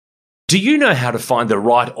Do you know how to find the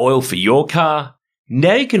right oil for your car?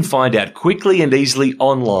 Now you can find out quickly and easily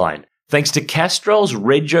online, thanks to Castrol's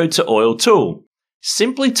Rego to Oil tool.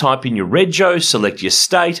 Simply type in your Rego, select your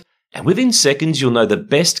state, and within seconds you'll know the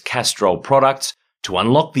best Castrol products to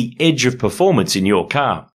unlock the edge of performance in your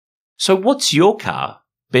car. So what's your car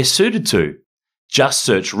best suited to? Just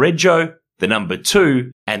search Rego, the number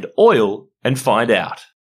 2, and oil and find out.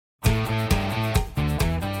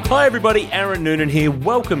 Hi everybody, Aaron Noonan here.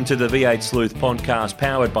 Welcome to the V8 Sleuth podcast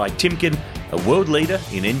powered by Timken, a world leader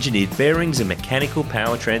in engineered bearings and mechanical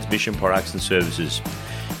power transmission products and services.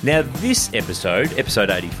 Now this episode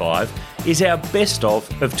 85, is our best of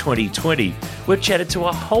 2020. We've chatted to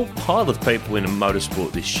a whole pile of people in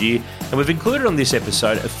motorsport this year, and we've included on this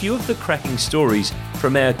episode a few of the cracking stories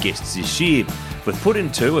from our guests this year. We've put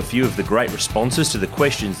into a few of the great responses to the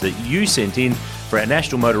questions that you sent in for our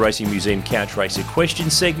National Motor Racing Museum Couch Racer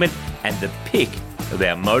questions segment and the pick of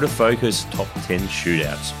our Motor Focus Top 10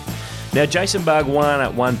 shootouts. Now, Jason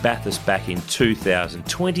Bargwanna won Bathurst back in 2000,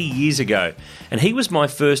 20 years ago, and he was my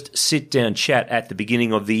first sit-down chat at the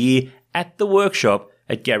beginning of the year at the workshop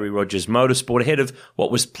at Gary Rogers Motorsport ahead of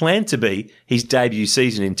what was planned to be his debut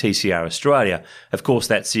season in TCR Australia. Of course,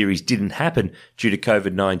 that series didn't happen due to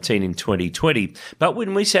COVID-19 in 2020, but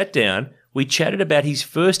when we sat down, we chatted about his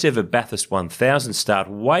first ever Bathurst 1000 start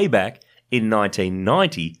way back in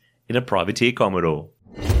 1990 in a privateer Commodore.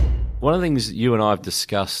 One of the things you and I have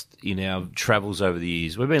discussed in our travels over the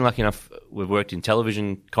years, we've been lucky enough, we've worked in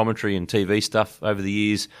television commentary and TV stuff over the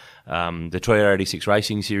years, the Toyota 86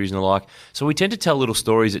 Racing Series and the like. So we tend to tell little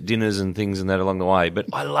stories at dinners and things and that along the way. But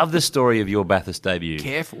I love the story of your Bathurst debut.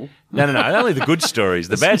 Careful. No, only the good stories.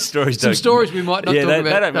 The bad stories don't. Some stories we might not talk about.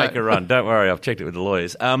 They don't make a run. Don't worry, I've checked it with the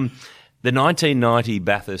lawyers. The 1990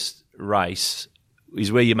 Bathurst race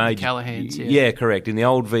is where you made... Callahan's, yeah. Yeah, correct. In the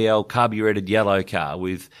old VL carburetted yellow car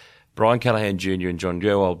with Brian Callahan Jr. and John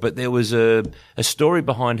Gerwold. But there was a story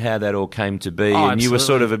behind how that all came to be. Oh, and you were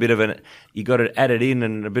sort of a bit of you got it added in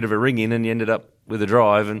and a bit of a ring in and you ended up with a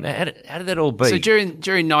drive. And how did that all be? So during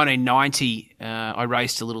 1990, I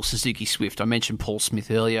raced a little Suzuki Swift. I mentioned Paul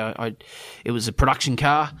Smith earlier. It was a production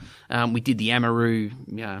car. We did the Amaru,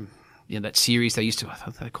 that series they used to, I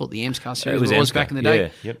thought they called it the AMS car series. It was back in the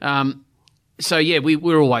day. Yeah, yep. So yeah, we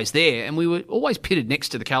were always there, and we were always pitted next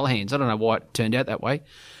to the Callahans. I don't know why it turned out that way,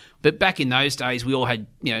 but back in those days, we all had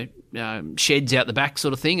sheds out the back,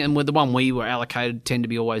 sort of thing, and with the one we were allocated tend to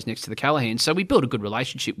be always next to the Callahans. So we built a good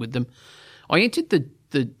relationship with them. I entered the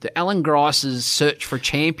Alan Grice's Search for a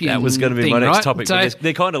Champion. That was going to be my next topic. So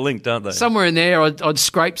they're kind of linked, aren't they? Somewhere in there, I'd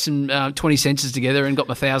scraped some 20 cents together and got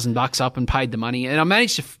my $1,000 up and paid the money, and I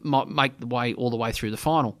managed to make the way all the way through the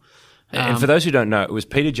final. And for those who don't know, it was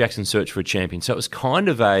Peter Jackson's Search for a Champion. So it was kind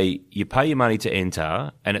of you pay your money to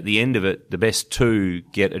enter, and at the end of it, the best two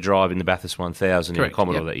get a drive in the Bathurst 1000 Correct. in a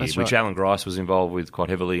Commodore that year, That's which right. Alan Grice was involved with quite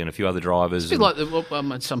heavily and a few other drivers. It's a bit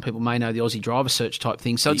like some people may know the Aussie driver search type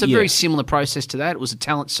thing. So it's a very similar process to that. It was a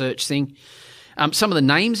talent search thing. Some of the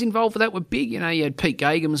names involved with that were big. You had Pete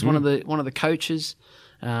Gagum was one of the coaches.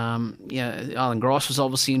 Alan Grice was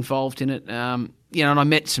obviously involved in it. And I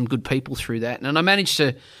met some good people through that, and I managed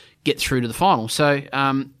to get through to the final. So,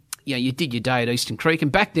 you did your day at Eastern Creek.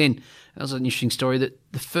 And back then, that was an interesting story, that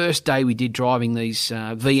the first day we did driving these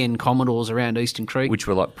VN Commodores around Eastern Creek. Which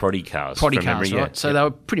were like proddy cars. Proddy cars, right? So they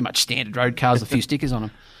were pretty much standard road cars with a few stickers on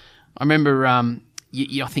them. I remember, I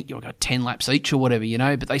think you got 10 laps each or whatever,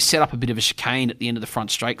 but they set up a bit of a chicane at the end of the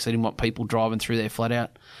front straight because they didn't want people driving through there flat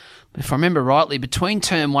out. If I remember rightly, between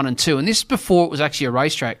turn 1 and 2, and this is before it was actually a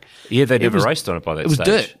racetrack. Yeah, they'd never raced on it by that stage.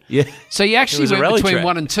 It was dirt. Yeah. So you actually went between track.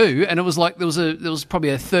 1 and 2, and it was like there was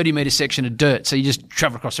probably a 30-metre section of dirt. So you just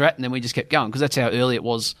travel across the rat, and then we just kept going because that's how early it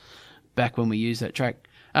was back when we used that track.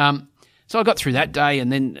 So I got through that day, and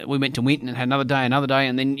then we went to Winton and had another day,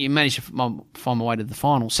 and then you managed to find my way to the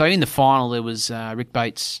final. So in the final, there was Rick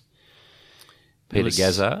Bates, Peter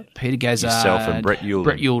Gazzard, yourself, and Brett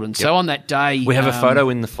Youlden. Yep. So on that day, we have a photo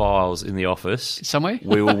in the files in the office somewhere.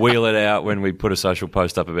 We will wheel it out when we put a social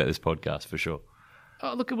post up about this podcast for sure.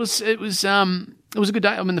 Oh, look, it was a good day.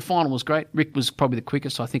 I mean, the final was great. Rick was probably the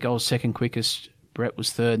quickest. I think I was second quickest. Brett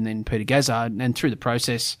was third, and then Peter Gazzard. And through the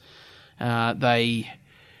process, and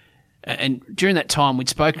during that time, we'd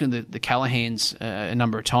spoken to the Callahans a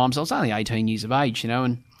number of times. I was only 18 years of age,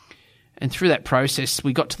 and through that process,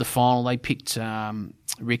 we got to the final. They picked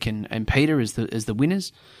Rick and Peter as the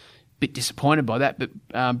winners. Bit disappointed by that,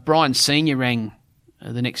 but Brian Senior rang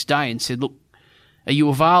the next day and said, "Look, are you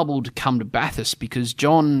available to come to Bathurst?" Because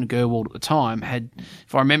John Gerwold at the time had,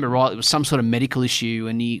 if I remember right, it was some sort of medical issue,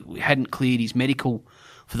 and he hadn't cleared his medical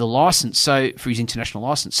the licence, so for his international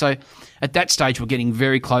licence. So at that stage, we're getting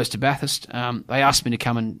very close to Bathurst. They asked me to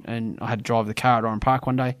come and I had to drive the car at Oran Park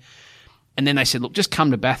one day. And then they said, look, just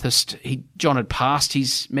come to Bathurst. John had passed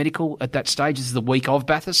his medical at that stage. This is the week of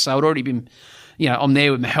Bathurst. So I'd already been, I'm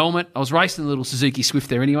there with my helmet. I was racing the little Suzuki Swift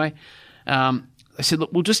there anyway. They said,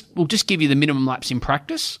 look, we'll just give you the minimum laps in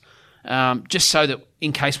practice, just so that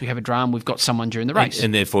in case we have a drama, we've got someone during the race.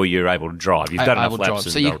 And therefore you're able to drive. You've done enough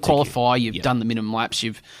laps. So you qualify, you've done the minimum laps.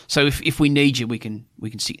 So if we need you, we can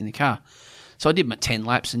stick you in the car. So I did my 10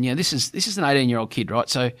 laps, and this is an 18-year-old kid, right?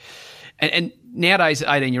 So, and nowadays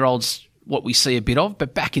 18-year-olds, what we see a bit of,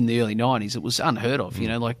 but back in the early 90s, it was unheard of,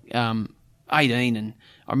 18. And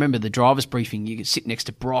I remember the driver's briefing, you could sit next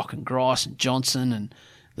to Brock and Grice and Johnson and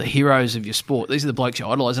the heroes of your sport. These are the blokes you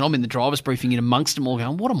idolise. And I'm in the driver's briefing in amongst them all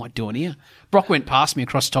going, what am I doing here? Brock went past me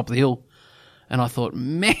across the top of the hill. And I thought,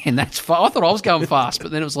 man, that's fast. I thought I was going fast,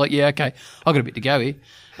 but then it was like, yeah, okay, I've got a bit to go here.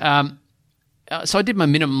 So I did my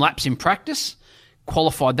minimum laps in practice,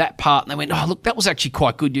 qualified that part, and they went, oh, look, that was actually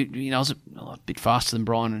quite good. I was a bit faster than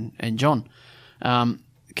Brian and John. Can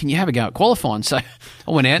you have a go at qualifying? So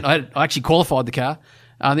I went out. I actually qualified the car.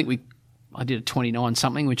 I think I did a 29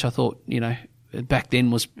 something, which I thought, back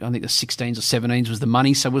then was, I think the 16s or 17s was the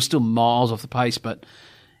money, so we're still miles off the pace. But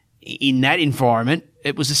in that environment,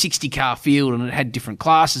 it was a 60-car field and it had different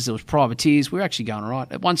classes. There was privateers. We were actually going all right.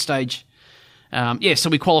 At one stage, so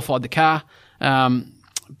we qualified the car.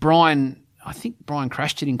 I think Brian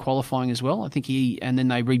crashed it in qualifying as well. I think and then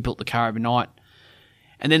they rebuilt the car overnight.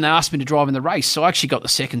 And then they asked me to drive in the race. So I actually got the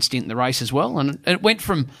second stint in the race as well. And it went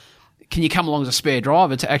from, can you come along as a spare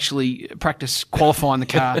driver, to actually practice qualifying the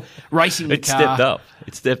car, racing the car.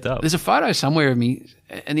 It stepped up. There's a photo somewhere of me,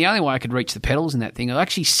 and the only way I could reach the pedals in that thing, I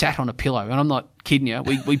actually sat on a pillow, and I'm not kidding you.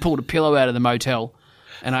 We pulled a pillow out of the motel,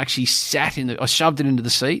 and I actually I shoved it into the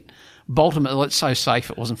seat, bolted it. It's so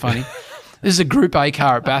safe, it wasn't funny. This is a Group A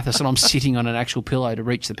car at Bathurst, and I'm sitting on an actual pillow to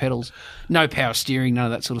reach the pedals. No power steering, none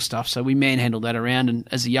of that sort of stuff. So we manhandled that around, and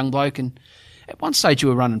as a young bloke, and at one stage we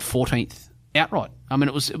were running 14th outright. I mean,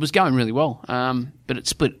 it was going really well, but it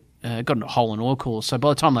split, got into a hole in oil cooler. So by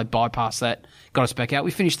the time they bypassed that, got us back out, we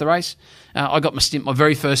finished the race. I got my stint, my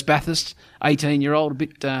very first Bathurst, 18-year-old, a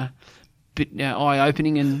bit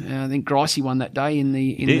eye-opening, and I think Gricey won that day in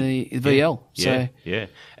the VL. Yeah.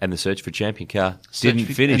 And the search for champion car didn't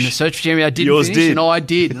finish. And the search for champion car didn't Yours finish, did. and I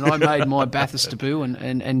did, and I made my Bathurst debut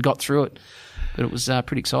and got through it. But it was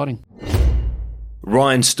pretty exciting.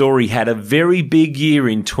 Ryan Story had a very big year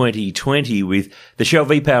in 2020 with the Shell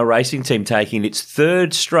V-Power Racing Team taking its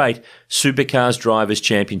third straight Supercars Drivers'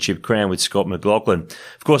 Championship crown with Scott McLaughlin.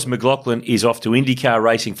 Of course, McLaughlin is off to IndyCar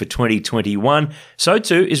racing for 2021. So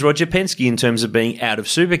too is Roger Penske in terms of being out of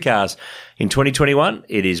Supercars. In 2021,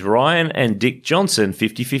 it is Ryan and Dick Johnson,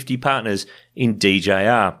 50-50 partners in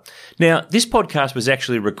DJR. Now, this podcast was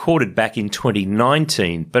actually recorded back in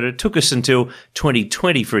 2019, but it took us until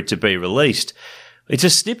 2020 for it to be released. It's a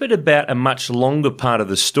snippet about a much longer part of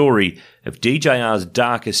the story of DJR's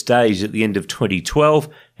darkest days at the end of 2012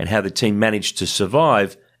 and how the team managed to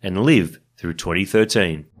survive and live through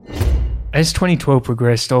 2013. As 2012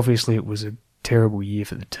 progressed, obviously it was a terrible year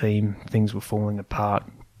for the team. Things were falling apart.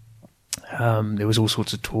 There was all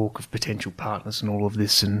sorts of talk of potential partners and all of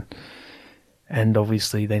this, and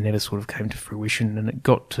obviously they never sort of came to fruition. And it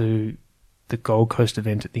got to the Gold Coast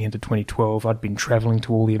event at the end of 2012. I'd been travelling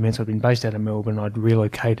to all the events. I'd been based out of Melbourne. I'd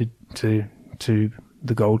relocated to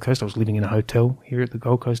the Gold Coast. I was living in a hotel here at the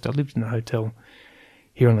Gold Coast. I lived in a hotel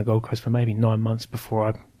here on the Gold Coast for maybe 9 months before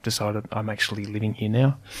I decided I'm actually living here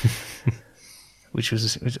now. I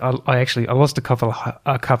lost a couple of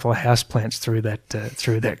houseplants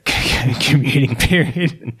through that commuting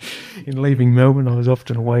period. In leaving Melbourne, I was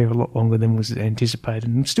often away a lot longer than was anticipated,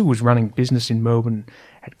 and still was running business in Melbourne,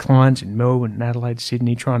 had clients in Melbourne, and Adelaide,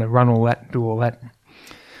 Sydney, trying to run all that and do all that.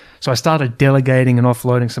 So I started delegating and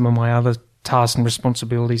offloading some of my other tasks and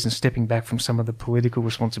responsibilities, and stepping back from some of the political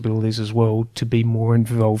responsibilities as well to be more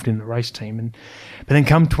involved in the race team. But then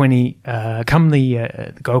come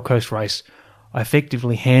the Gold Coast race, I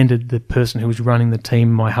effectively handed the person who was running the team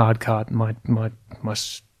my hard card, my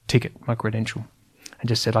ticket, my credential, and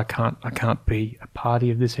just said, I can't be a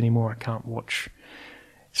party of this anymore. I can't watch.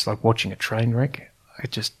 It's like watching a train wreck.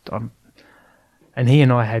 And he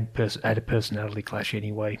and I had a personality clash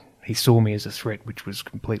anyway. He saw me as a threat, which was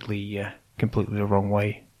completely the wrong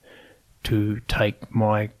way to take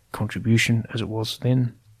my contribution as it was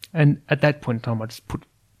then. And at that point in time,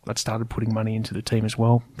 I'd started putting money into the team as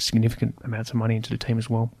well, significant amounts of money into the team as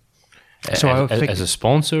well. So as a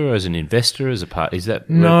sponsor, as an investor, as a part, is that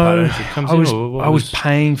no? part ownership comes I was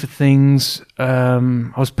paying for things.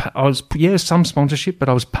 Some sponsorship, but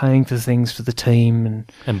I was paying for things for the team,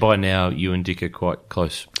 and by now you and Dick are quite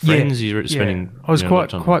close friends. You're spending. I was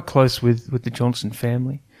quite close with the Johnson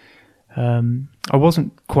family. I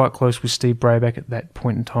wasn't quite close with Steve Brayback at that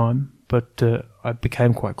point in time, but I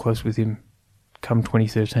became quite close with him come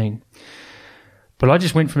 2013. But I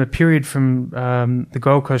just went from a period from the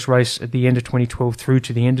Gold Coast race at the end of 2012 through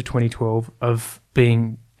to the end of 2012 of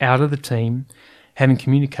being out of the team, having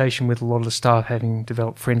communication with a lot of the staff, having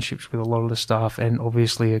developed friendships with a lot of the staff, and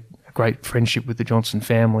obviously a great friendship with the Johnson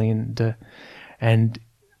family, and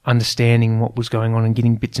understanding what was going on and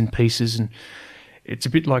getting bits and pieces. And it's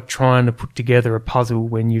a bit like trying to put together a puzzle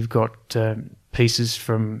when you've got pieces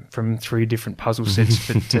from 3 different puzzle sets,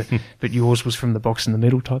 but yours was from the box in the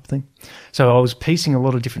middle type thing. So I was piecing a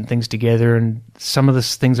lot of different things together, and some of the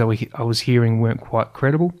things I was hearing weren't quite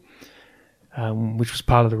credible, which was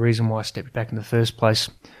part of the reason why I stepped back in the first place.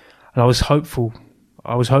 And I was hopeful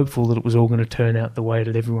that it was all going to turn out the way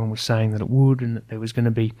that everyone was saying that it would, and that there was going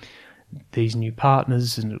to be these new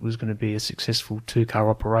partners, and it was going to be a successful 2-car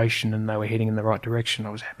operation, and they were heading in the right direction. I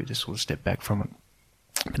was happy to sort of step back from it.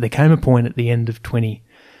 But there came a point at the end of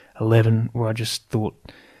 2011 where I just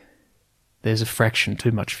thought, there's a fraction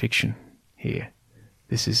too much fiction here.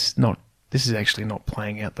 This is actually not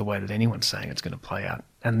playing out the way that anyone's saying it's going to play out.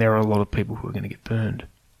 And there are a lot of people who are going to get burned.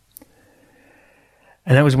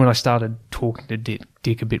 And that was when I started talking to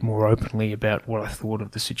Dick a bit more openly about what I thought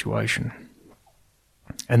of the situation.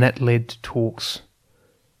 And that led to talks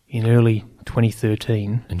in early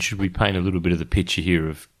 2013. And should we paint a little bit of the picture here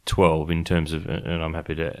of 12 in terms of, and I'm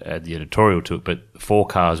happy to add the editorial to it, but 4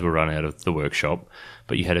 cars were run out of the workshop,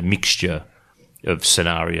 but you had a mixture of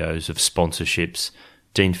scenarios, of sponsorships.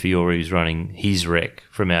 Dean Fiore's running his wreck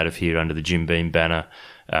from out of here under the Jim Beam banner.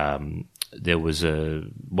 There was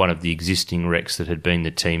one of the existing wrecks that had been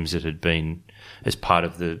the teams that had been as part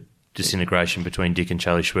of the disintegration between Dick and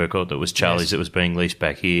Charlie Schwerkott that was Charlie's that was being leased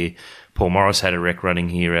back here. Paul Morris had a wreck running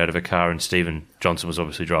here out of a car, and Stephen Johnson was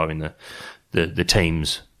obviously driving the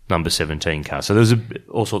team's number 17 car. So there was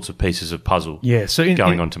all sorts of pieces of puzzle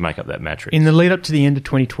going on to make up that matrix. In the lead up to the end of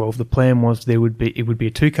 2012, the plan was it would be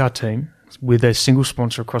a 2-car team with a single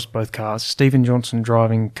sponsor across both cars, Stephen Johnson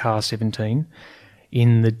driving car 17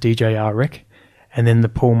 in the DJR wreck, and then the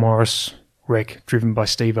Paul Morris wreck driven by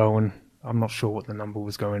Steve Owen. I'm not sure what the number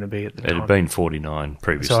was going to be at the time. It had been 49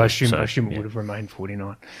 previously. So I assume it would have remained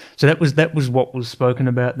 49. So that was what was spoken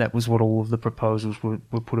about. That was what all of the proposals were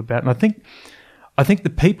put about. And I think the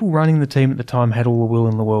people running the team at the time had all the will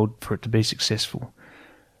in the world for it to be successful,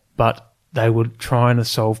 but they were trying to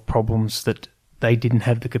solve problems that they didn't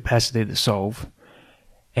have the capacity to solve,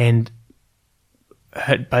 and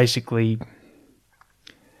had basically...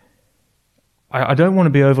 I don't want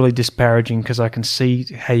to be overly disparaging, because I can see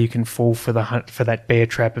how you can fall for that bear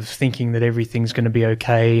trap of thinking that everything's going to be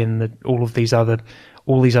okay, and that all these other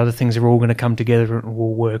things are all going to come together and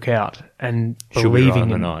will work out. And she'll be right on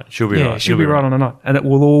the night. She'll be right on the night, and it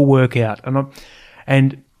will all work out.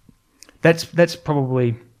 And that's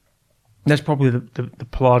probably the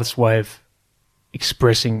politest way of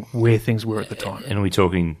expressing where things were at the time. And are we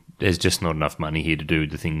talking? There's just not enough money here to do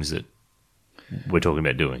the things that we're talking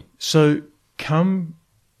about doing. So, come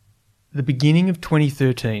the beginning of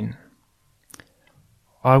 2013,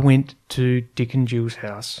 I went to Dick and Jill's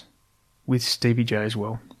house with Stevie J as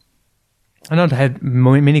well. And I'd had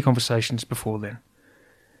many conversations before then.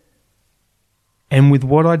 And with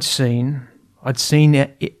what I'd seen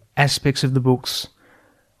aspects of the books.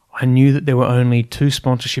 I knew that there were only 2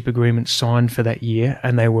 sponsorship agreements signed for that year,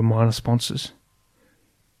 and they were minor sponsors.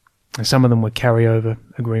 And some of them were carryover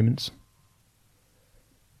agreements.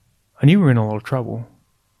 I knew we were in a lot of trouble.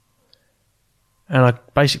 And I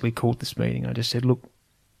basically called this meeting. I just said, look,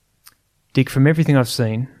 Dick, from everything I've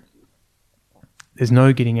seen, there's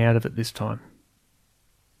no getting out of it this time.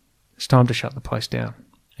 It's time to shut the place down.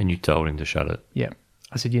 And you told him to shut it? Yeah.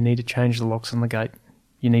 I said, you need to change the locks on the gate.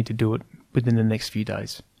 You need to do it within the next few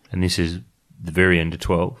days. And this is the very end of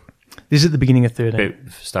 12? This is at the beginning of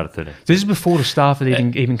 13. Start of 13. This is before the staff had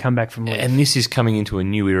even come back from leave. And this is coming into a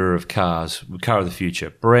new era of cars, car of the future,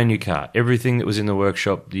 brand new car. Everything that was in the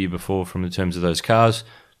workshop the year before from the terms of those cars,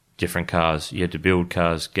 different cars. You had to build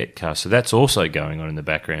cars, get cars. So that's also going on in the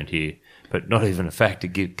background here, but not even a factor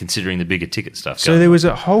considering the bigger ticket stuff. So there was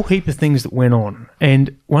a whole heap of things that went on.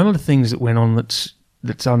 And one of the things that went on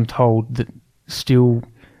that's untold, that still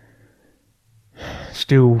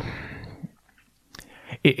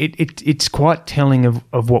it's quite telling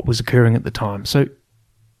of what was occurring at the time. So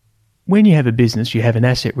when you have a business, you have an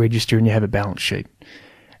asset register and you have a balance sheet.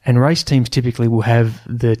 And race teams typically will have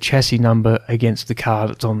the chassis number against the car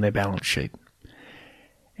that's on their balance sheet.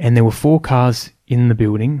 And there were 4 cars in the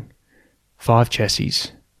building, 5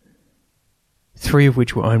 chassis, 3 of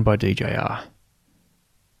which were owned by DJR.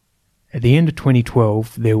 At the end of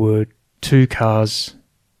 2012, there were 2 cars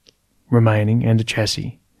remaining and a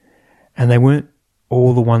chassis, and they weren't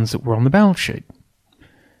all the ones that were on the balance sheet.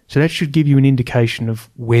 So that should give you an indication of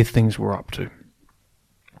where things were up to.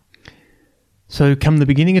 So come the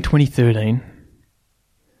beginning of 2013,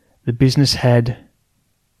 the business had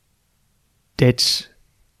debts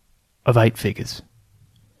of 8 figures.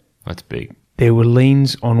 That's big. There were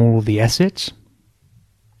liens on all of the assets,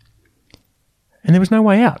 and there was no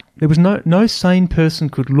way out. There was no sane person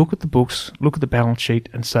could look at the books, look at the balance sheet,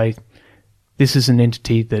 and say, this is an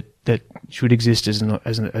entity that should exist as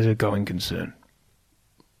a going concern.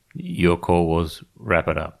 Your call was wrap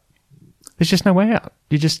it up. There's just no way out.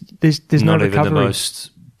 There's no recovery. Not even the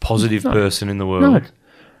most positive person in the world.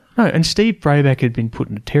 No. And Steve Brayback had been put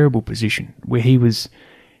in a terrible position where he was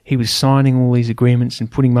signing all these agreements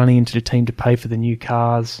and putting money into the team to pay for the new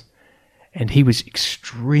cars, and he was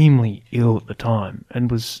extremely ill at the time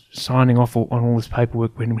and was signing off on all this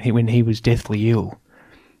paperwork when he was deathly ill,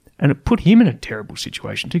 and it put him in a terrible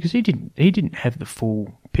situation too because he didn't have the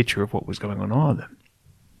full picture of what was going on either.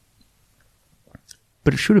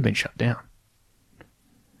 But it should have been shut down.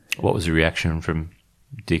 What was the reaction from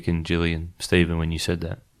Dick and Gilly and Stephen when you said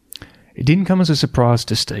that? It didn't come as a surprise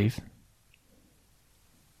to Steve.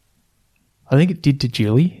 I think it did to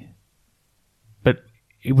Gilly, but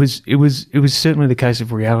it was certainly the case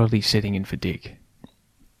of reality setting in for Dick.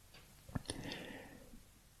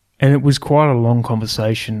 And it was quite a long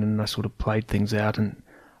conversation, and I sort of played things out. And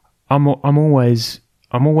I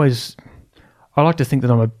like to think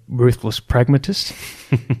that I'm a ruthless pragmatist.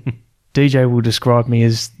 DJ will describe me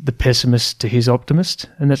as the pessimist to his optimist,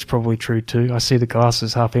 and that's probably true too. I see the glass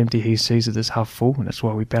as half empty, he sees it as half full, and that's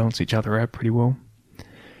why we balance each other out pretty well.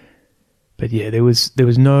 But yeah, there was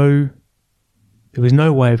no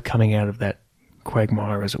way of coming out of that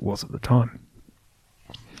quagmire as it was at the time.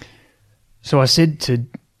 So I said to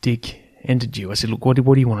Dick and to Jill, I said, look, what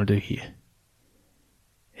do you want to do here?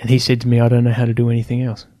 And he said to me, I don't know how to do anything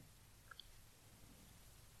else.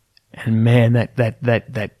 And man, that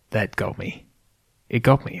got me. It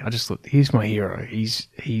got me. I just thought, here's my hero. His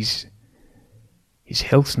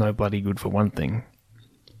health's no bloody good for one thing.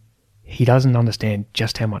 He doesn't understand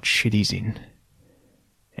just how much shit he's in.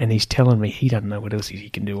 And he's telling me he doesn't know what else he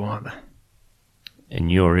can do either. And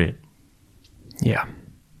you're it. Yeah.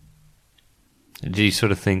 Did you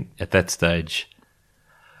sort of think at that stage,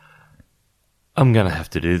 I'm going to have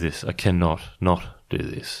to do this. I cannot not do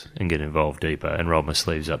this and get involved deeper and roll my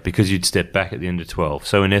sleeves up, because you'd step back at the end of 12.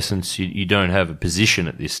 So in essence, you don't have a position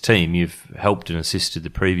at this team. You've helped and assisted the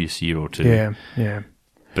previous year or two. Yeah.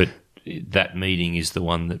 But that meeting is the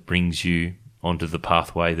one that brings you onto the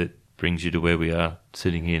pathway that brings you to where we are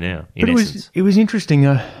sitting here now, in essence. It was interesting.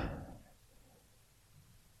 It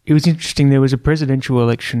was interesting. There was a presidential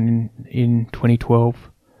election in 2012.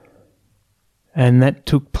 And that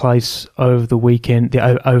took place over the weekend,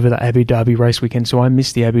 over the Abu Dhabi race weekend. So I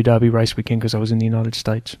missed the Abu Dhabi race weekend because I was in the United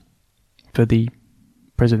States for the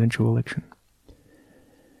presidential election.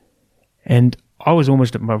 And I was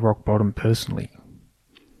almost at my rock bottom personally.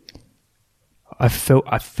 I felt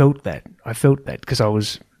that because I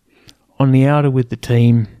was on the outer with the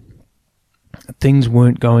team. Things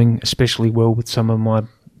weren't going especially well with some of my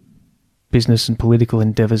business and political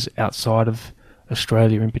endeavours outside of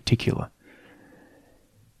Australia in particular.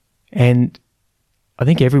 And I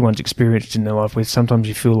think everyone's experienced in their life where sometimes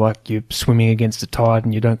you feel like you're swimming against the tide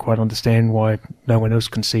and you don't quite understand why no one else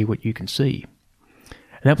can see what you can see.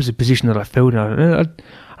 And that was a position that I felt in.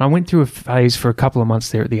 I went through a phase for a couple of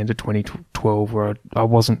months there at the end of 2012 where I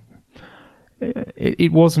wasn't... There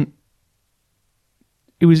was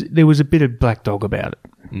a bit of black dog about it.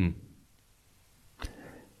 Mm.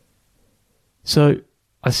 So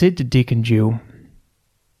I said to Dick and Jill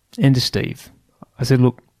and to Steve, I said,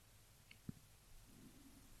 look,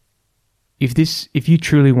 if you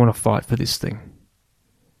truly want to fight for this thing,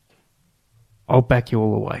 I'll back you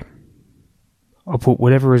all the way. I'll put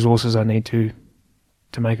whatever resources I need to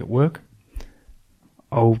make it work.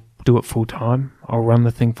 I'll do it full time. I'll run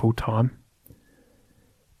the thing full time.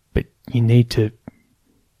 But you need to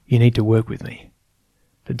work with me.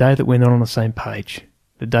 The day that we're not on the same page,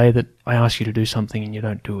 the day that I ask you to do something and you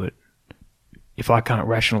don't do it, if I can't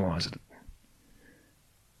rationalise it,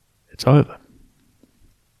 it's over.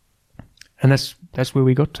 And that's where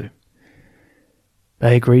we got to.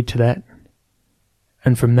 They agreed to that.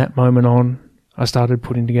 And from that moment on, I started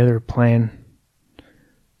putting together a plan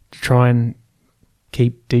to try and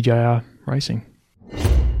keep DJR racing.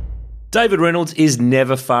 David Reynolds is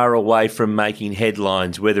never far away from making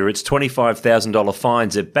headlines, whether it's $25,000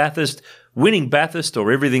 fines at Bathurst, winning Bathurst,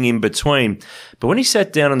 or everything in between. But when he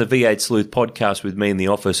sat down on the V8 Sleuth podcast with me in the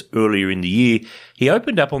office earlier in the year, he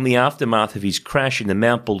opened up on the aftermath of his crash in the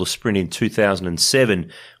Mount Buller Sprint in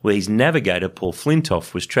 2007, where his navigator, Paul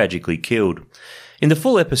Flintoff, was tragically killed. In the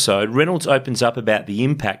full episode, Reynolds opens up about the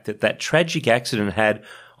impact that tragic accident had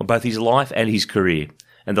on both his life and his career,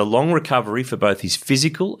 and the long recovery for both his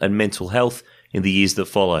physical and mental health in the years that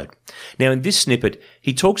followed. Now, in this snippet,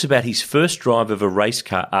 he talks about his first drive of a race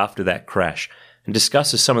car after that crash and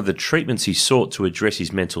discusses some of the treatments he sought to address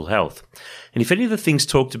his mental health. And if any of the things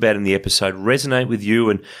talked about in the episode resonate with you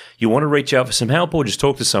and you want to reach out for some help or just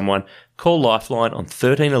talk to someone, call Lifeline on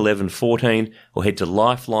 13 11 14 or head to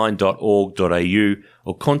lifeline.org.au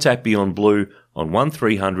or contact Beyond Blue on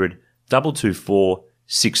 1300 224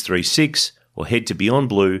 636 or head to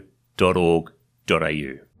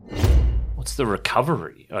beyondblue.org.au. What's the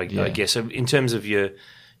recovery, I guess, in terms of you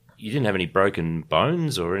didn't have any broken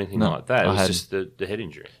bones or anything like that? It was just the head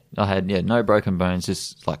injury. I had, no broken bones,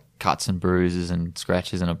 just like cuts and bruises and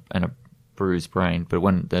scratches and a bruised brain. But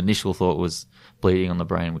when the initial thought was bleeding on the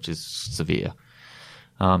brain, which is severe.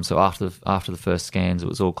 So after the first scans, it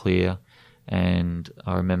was all clear. And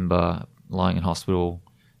I remember lying in hospital,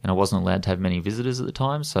 and I wasn't allowed to have many visitors at the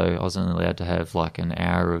time, so I was only allowed to have like an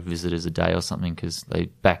hour of visitors a day or something, because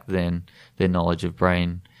back then their knowledge of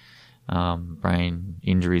brain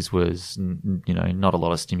injuries was not a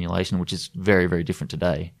lot of stimulation, which is very, very different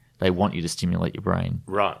today. They want you to stimulate your brain,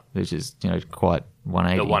 right? Which is quite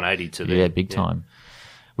 180. The 180 to them, big time.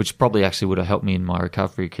 Which probably actually would have helped me in my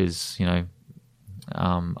recovery, because after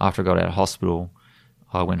I got out of hospital,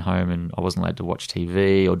 I went home and I wasn't allowed to watch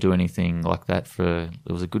TV or do anything like that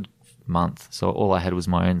it was a good month. So all I had was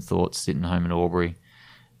my own thoughts sitting home in Albury,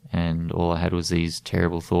 and all I had was these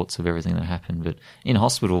terrible thoughts of everything that happened. But in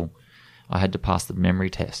hospital, I had to pass the memory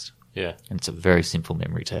test. Yeah. And it's a very simple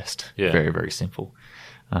memory test. Yeah. Very, very simple.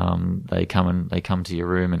 They come to your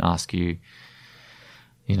room and ask you,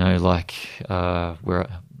 who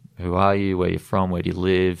are you, where you're from, where do you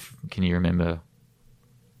live, can you remember?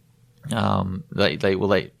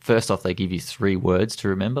 First off, they give you 3 words to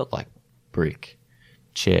remember, like brick,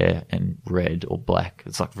 chair, and red or black.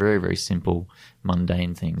 It's like very, very simple,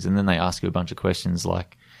 mundane things. And then they ask you a bunch of questions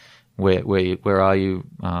like, where are you?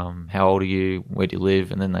 How old are you? Where do you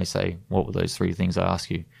live? And then they say, what were those 3 things I asked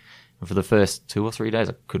you? And for the first 2 or 3 days,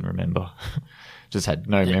 I couldn't remember. Just had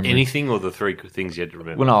no memory. Anything, or the 3 things you had to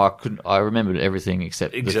remember? Well, no, I couldn't. I remembered everything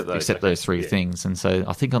except those 3 things. And so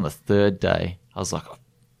I think on the 3rd day, I was like,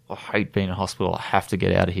 I hate being in hospital. I have to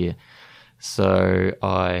get out of here. So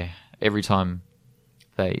every time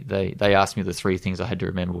they asked me the 3 things I had to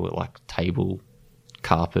remember were like table,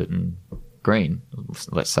 carpet, and green.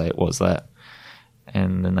 Let's say it was that.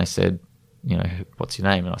 And then they said, what's your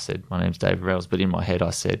name? And I said, my name's David Reynolds. But in my head, I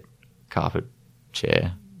said carpet,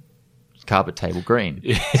 chair, carpet, table, green.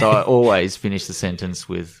 So I always finish the sentence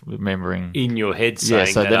with remembering in your head saying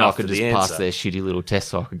so that then I after could just the pass answer. their shitty little test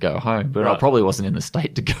so I could go home. But I probably wasn't in the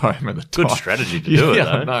state to go home at the time. Good strategy to do it,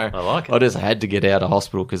 though. No, I like it. I just had to get out of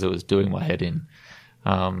hospital because it was doing my head in.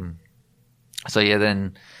 Then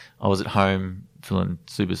I was at home feeling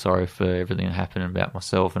super sorry for everything that happened about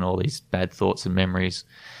myself and all these bad thoughts and memories.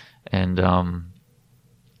 And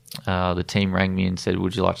the team rang me and said,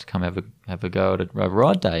 would you like to come have a go at a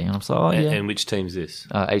ride day? And I was like, oh, yeah. And which team's this?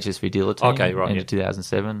 HSV dealer team. Okay, right. In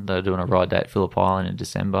 2007. They were doing a ride day at Phillip Island in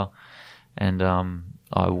December. And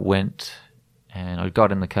I went and I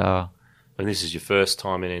got in the car. And this is your first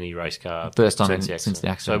time in any race car? First time since the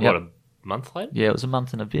accident. So what, a month later? Yeah, it was a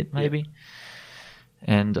month and a bit maybe. Yep.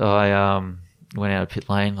 And I went out of pit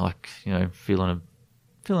lane, feeling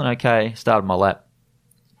okay, started my lap.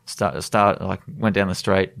 Went down the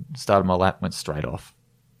straight, started my lap, went straight off.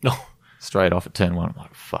 No. Straight off at turn 1. I'm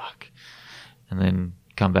like, fuck. And then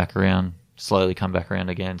slowly come back around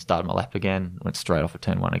again, started my lap again, went straight off at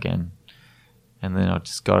turn 1 again. And then I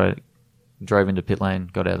just drove into pit lane,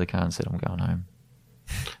 got out of the car and said, I'm going home.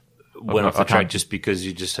 Went off the track just because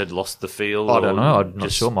you just had lost the feel? I don't know. I'm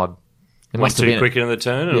not sure. It must have been quick in the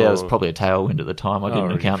turn? Yeah, it was probably a tailwind at the time. I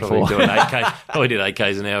didn't account for. Probably did 8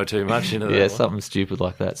 Ks an hour too much into that. Yeah, something stupid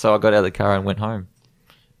like that. So I got out of the car and went home.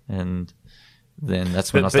 And then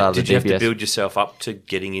that's when I started the DBS. Did you have to build yourself up to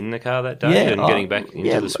getting in the car that day and getting back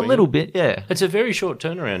into the swing? A little bit, yeah. It's a very short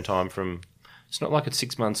turnaround time from... It's not like it's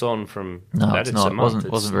 6 months on from that. It's not. It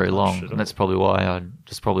wasn't very long. And that's probably why I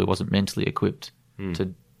just probably wasn't mentally equipped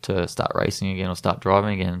to to start racing again or start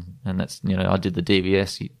driving again. And that's, I did the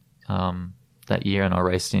DVS that year, and I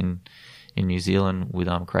raced in New Zealand with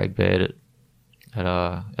Craig Baird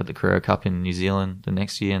at the Carrera Cup in New Zealand the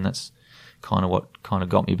next year, and that's kind of what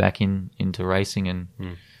got me back into racing, and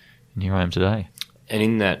here I am today. And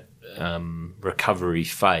in that recovery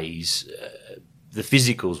phase, the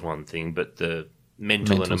physical's one thing, but the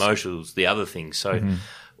mental and emotional's the other thing. So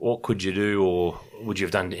what could you do, or would you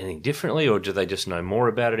have done anything differently, or do they just know more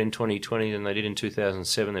about it in 2020 than they did in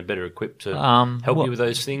 2007? They're better equipped to help you with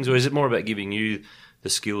those things, or is it more about giving you the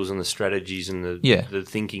skills and the strategies and the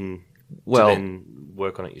thinking to then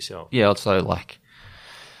work on it yourself? Yeah, I'd say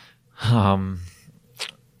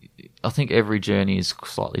I think every journey is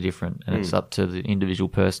slightly different, and it's up to the individual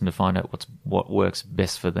person to find out what works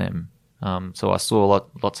best for them. So I saw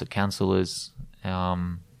lots of counsellors,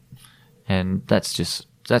 and that's just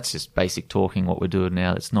basic talking. What we're doing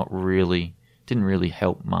now, it's didn't really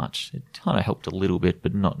help much. It kind of helped a little bit,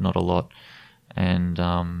 but not a lot. And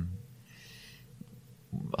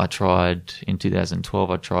I tried in 2012.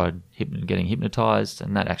 I tried getting hypnotised,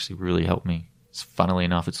 and that actually really helped me. Funnily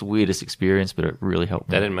enough, it's the weirdest experience, but it really helped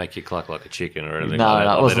me. That didn't make you cluck like a chicken or anything? No, like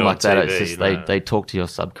that. It wasn't like that. TV, It's just they talk to your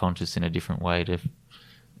subconscious in a different way. The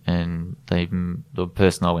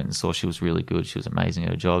person I went and saw, she was really good. She was amazing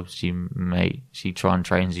at her job. She try and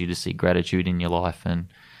trains you to see gratitude in your life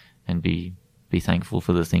and be thankful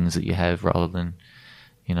for the things that you have, rather than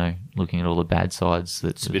looking at all the bad sides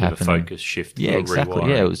that's happening. It's a bit of a focus shift. Yeah, exactly.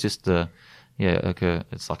 Yeah, it was just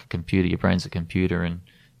it's like a computer. Your brain's a computer, and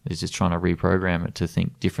it's just trying to reprogram it to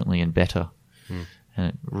think differently and better. And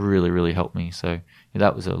it really, really helped me. So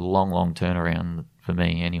that was a long, long turnaround for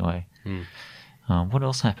me anyway. What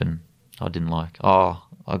else happened I didn't like?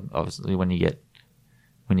 Obviously when you get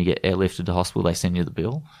airlifted to hospital, they send you the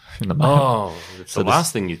bill in the mail. It's the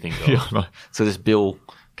last thing you think of. Yeah, so this bill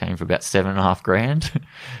came for about $7,500.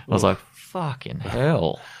 I was like, fucking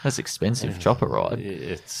hell, that's expensive chopper ride. But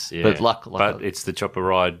it's the chopper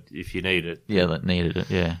ride if you need it. Yeah, that needed it.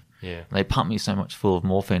 Yeah. And they pumped me so much full of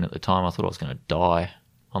morphine at the time. I thought I was going to die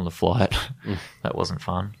on the flight. That wasn't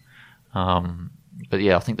fun. But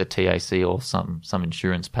yeah, I think the TAC or some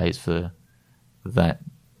insurance pays for that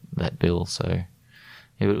bill. So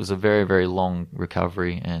it was a very, very long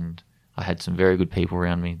recovery, and I had some very good people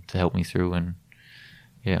around me to help me through. And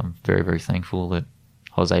yeah, I'm very, very thankful that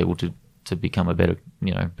I was able to become a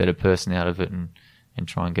better person out of it, and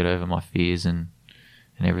try and get over my fears and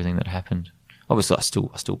everything that happened. Obviously, I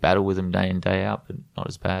still battle with them day in, day out, but not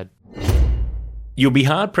as bad. You'll be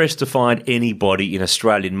hard-pressed to find anybody in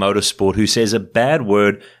Australian motorsport who says a bad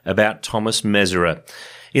word about Thomas Meserer.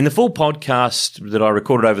 In the full podcast that I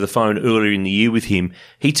recorded over the phone earlier in the year with him,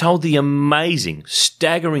 he told the amazing,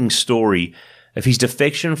 staggering story of his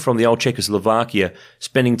defection from the old Czechoslovakia,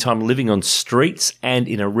 spending time living on streets and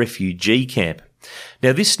in a refugee camp.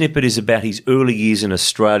 Now, this snippet is about his early years in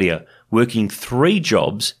Australia, working 3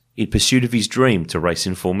 jobs in pursuit of his dream to race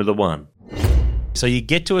in Formula One. So you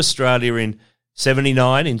get to Australia in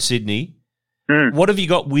 79 in Sydney. What have you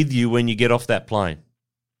got with you when you get off that plane?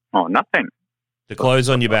 Oh, nothing. The clothes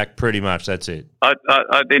on your back, pretty much. That's it. I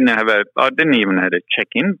didn't even have a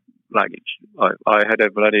check-in luggage. I had a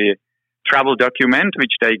bloody travel document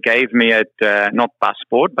which they gave me at not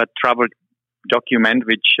passport, but travel document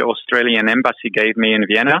which Australian embassy gave me in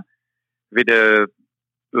Vienna with a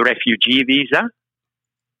refugee visa.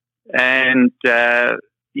 And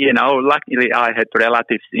luckily I had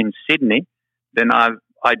relatives in Sydney. Then I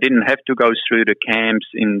didn't have to go through the camps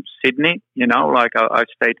in Sydney. I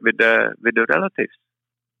stayed with the relatives.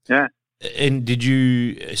 Yeah. And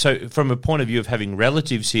so from a point of view of having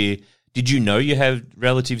relatives here, did you know you have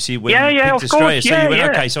relatives here when you picked Australia? Course. So you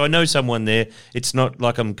went, okay, so I know someone there. It's not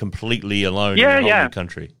like I'm completely alone in a whole new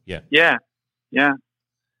country. Yeah.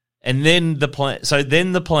 And then the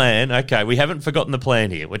plan, okay, we haven't forgotten the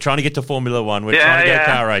plan here. We're trying to get to Formula One. We're trying to go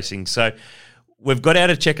car racing. So we've got out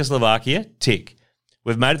of Czechoslovakia, tick.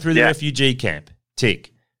 We've made it through the refugee camp,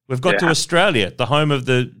 tick. We've got to Australia, the home of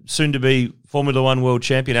the soon-to-be Formula One world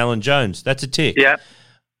champion, Alan Jones. That's a tick. Yeah.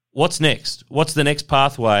 What's next? What's the next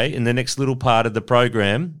pathway in the next little part of the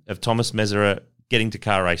program of Thomas Meserer getting to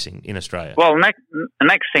car racing in Australia? Well, next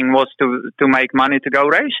thing was to make money to go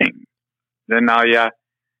racing. Then at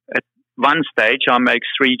one stage I make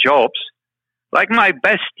 3 jobs. Like my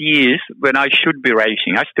best years when I should be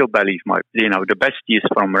racing, I still believe the best years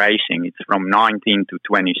from racing, it's from 19 to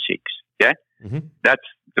 26. Yeah? Mm-hmm. That's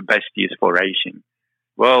the best years for racing.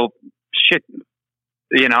 Well, shit.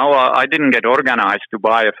 I didn't get organized to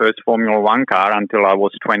buy a first Formula One car until I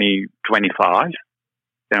was 25,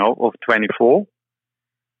 or 24.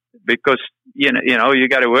 because you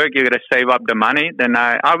got to work, you got to save up the money. Then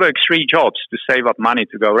I worked 3 jobs to save up money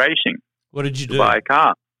to go racing. What did you do? To buy a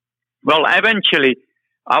car. Well, eventually,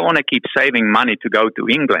 I want to keep saving money to go to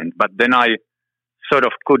England, but then I sort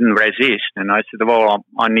of couldn't resist, and I said, well,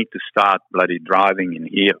 I need to start bloody driving in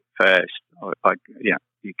here first.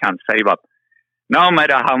 You can't save up. No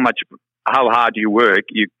matter how hard you work,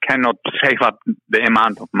 you cannot save up the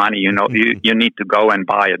amount of money. You need to go and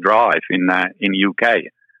buy a drive in UK.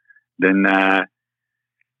 Then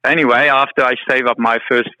anyway, after I save up my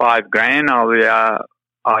first $5,000,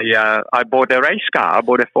 I bought a race car. I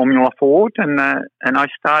bought a Formula Ford, and I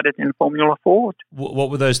started in Formula Ford.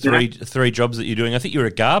 What were those three jobs that you're doing? I think you were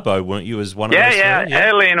a garbo, weren't you? As one of those? Yeah.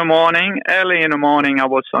 Early in the morning, I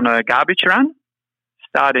was on a garbage run,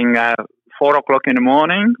 starting 4 o'clock in the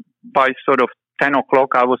morning. By sort of 10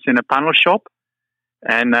 o'clock, I was in a panel shop,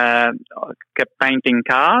 and kept painting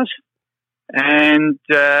cars. And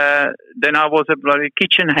then I was a bloody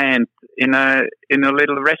kitchen hand in a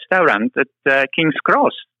little restaurant at King's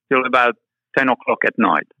Cross till about 10 o'clock at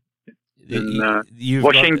night.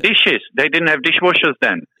 Washing dishes. They didn't have dishwashers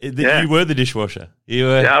then. You were the dishwasher.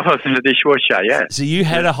 Yeah, I was in the dishwasher, yeah. So you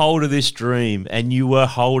had a hold of this dream, and you were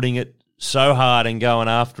holding it so hard and going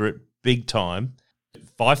after it big time.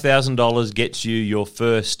 $5,000 gets you your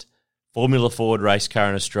first Formula Ford race car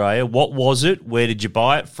in Australia. What was it? Where did you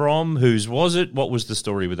buy it from? Whose was it? What was the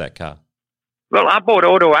story with that car? Well, I bought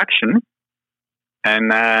Auto Action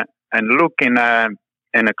and look in a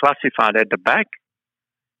classified at the back,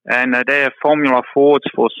 and there are Formula Fords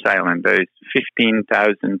for sale, and there's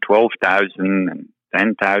 15,000, 12,000, and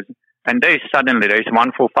 10,000, and there's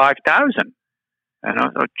one for 5,000, and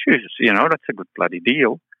I thought, Jesus, that's a good bloody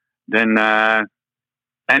deal. Then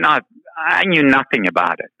and I knew nothing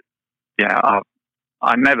about it. Yeah,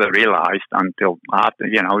 I never realized until after,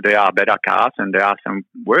 there are better cars and there are some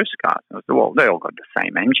worse cars. I said, well, they all got the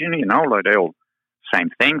same engine, like they all same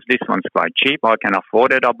things. This one's quite cheap. I can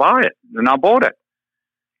afford it. I'll buy it. And I bought it.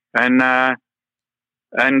 And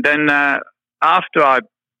then after I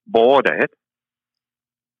bought it,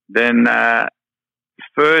 then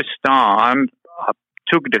first time I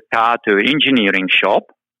took the car to an engineering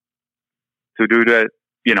shop to do the,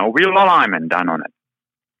 wheel alignment done on it.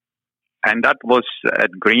 And that was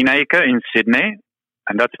at Greenacre in Sydney,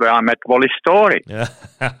 and that's where I met Wally Story. And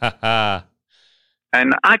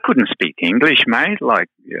I couldn't speak English, mate. It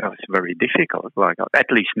was very difficult.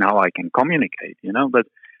 At least now I can communicate, but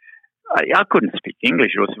I couldn't speak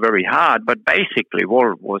English. It was very hard. But basically,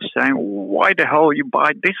 Wall was saying, why the hell you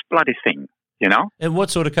buy this bloody thing, And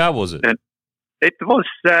what sort of car was it? And it was...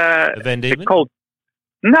 a Van Diemen? It's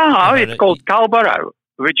called Calbaro,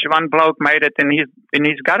 which one bloke made it in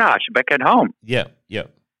his garage back at home. Yeah.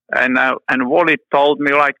 And Wally told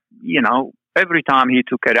me, every time he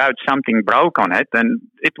took it out, something broke on it, and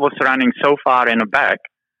it was running so far in the back,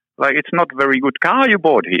 it's not a very good car you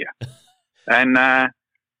bought here. and I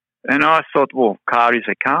thought, well, car is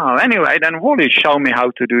a car. Anyway, then Wally showed me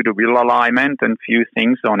how to do the wheel alignment and few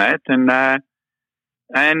things on it,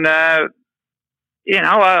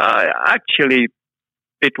 actually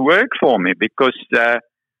it worked for me because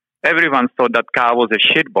everyone thought that car was a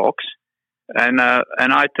shit box, and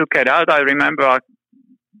I took it out. I remember I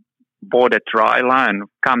bought a trailer and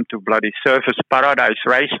come to bloody Surfers Paradise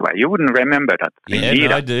Raceway. You wouldn't remember that thing either.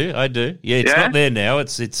 No, I do. Yeah, it's not there now.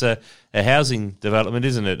 It's a housing development,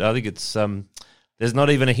 isn't it? I think it's there's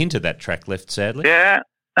not even a hint of that track left, sadly. Yeah.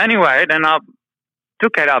 Anyway, then I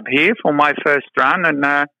took it up here for my first run, and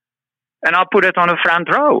I put it on the front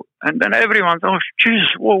row. And then everyone's, oh, jeez,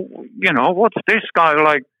 well, what's this guy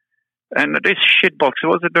like? And this shitbox,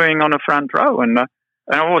 what's it doing on the front row? And I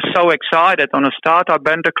was so excited on the start, I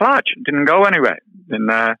bent the clutch. It didn't go anywhere.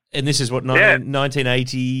 And this is what,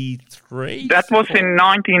 1983? That was in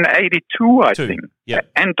 1982, I think. Yeah.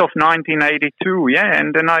 End of 1982, yeah.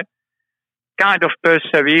 And then I kind of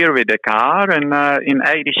persevered with the car in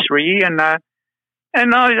 83. And I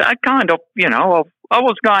kind of, I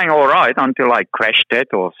was going all right until I crashed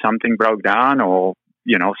it or something broke down or,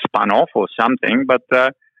 spun off or something. But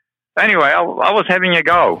anyway, I was having a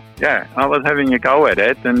go. Yeah, I was having a go at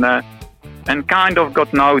it and kind of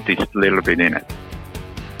got noticed a little bit in it.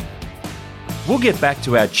 We'll get back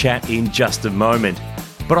to our chat in just a moment,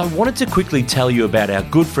 but I wanted to quickly tell you about our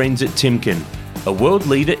good friends at Timken, a world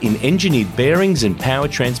leader in engineered bearings and power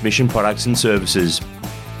transmission products and services.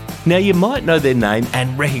 Now, you might know their name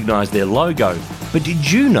and recognise their logo, but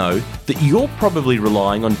did you know that you're probably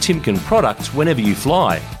relying on Timken products whenever you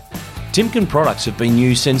fly? Timken products have been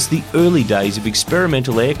used since the early days of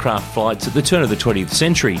experimental aircraft flights at the turn of the 20th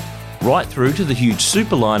century, right through to the huge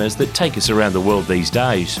superliners that take us around the world these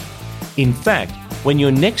days. In fact, when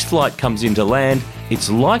your next flight comes into land, it's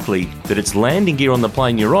likely that its landing gear on the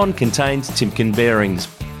plane you're on contains Timken bearings.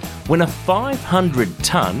 When a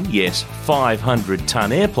 500-ton, yes,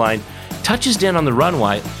 500-ton airplane touches down on the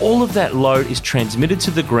runway, all of that load is transmitted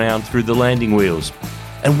to the ground through the landing wheels.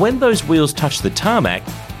 And when those wheels touch the tarmac,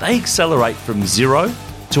 they accelerate from 0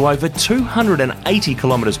 to over 280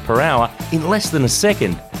 kilometres per hour in less than a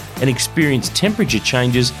second and experience temperature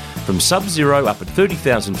changes from sub-zero up at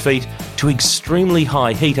 30,000 feet to extremely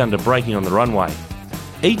high heat under braking on the runway.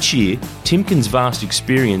 Each year, Timken's vast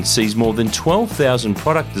experience sees more than 12,000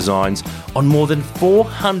 product designs on more than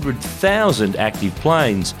 400,000 active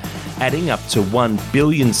planes, adding up to 1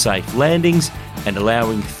 billion safe landings and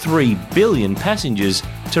allowing 3 billion passengers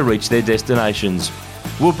to reach their destinations.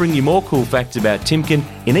 We'll bring you more cool facts about Timken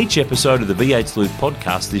in each episode of the V8 Sleuth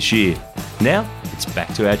podcast this year. Now, it's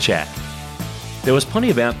back to our chat. There was plenty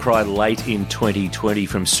of outcry late in 2020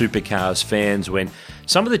 from supercars fans when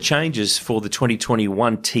some of the changes for the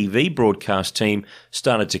 2021 TV broadcast team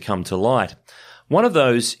started to come to light. One of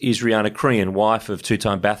those is Rihanna Crean, wife of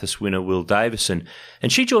two-time Bathurst winner Will Davison,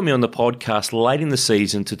 and she joined me on the podcast late in the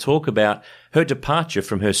season to talk about her departure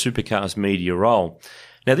from her supercars media role.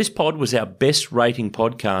 Now, this pod was our best rating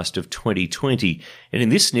podcast of 2020, and in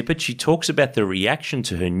this snippet she talks about the reaction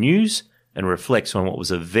to her news and reflects on what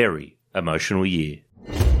was a very emotional year.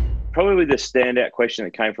 Probably the standout question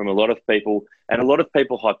that came from a lot of people, and a lot of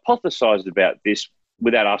people hypothesised about this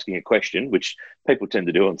without asking a question, which people tend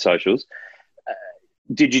to do on socials.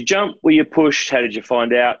 Did you jump? Were you pushed? How did you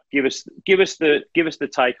find out? Give us the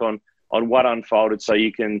take on what unfolded, so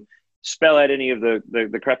you can spell out any of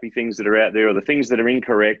the crappy things that are out there, or the things that are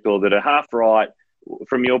incorrect or that are half right.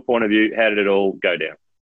 From your point of view, how did it all go down?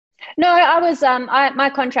 No, I was. My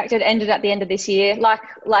contract had ended at the end of this year.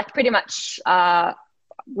 Like pretty much.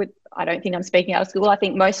 I don't think I'm speaking out of school. I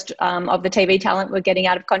think most of the TV talent were getting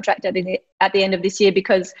out of contract at the end of this year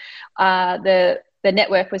because the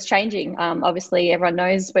network was changing. Obviously, everyone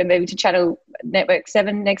knows we're moving to Channel Network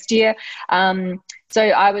 7 next year. So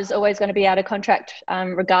I was always going to be out of contract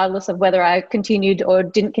regardless of whether I continued or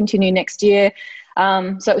didn't continue next year.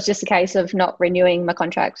 So it was just a case of not renewing my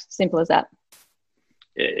contract. Simple as that.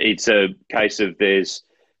 It's a case of there's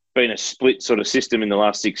been a split sort of system in the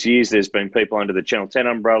last 6 years. There's been people under the Channel 10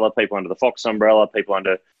 umbrella, people under the Fox umbrella, people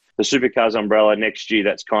under the Supercars umbrella. Next year,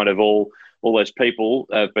 that's kind of all those people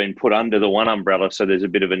have been put under the one umbrella. So there's a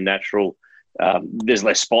bit of a natural, there's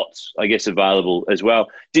less spots, I guess, available as well.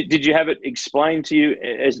 Did you have it explained to you?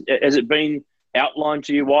 Has it been outlined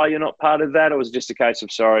to you why you're not part of that? Or was it just a case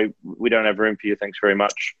of, sorry, we don't have room for you, thanks very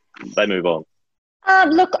much, they move on?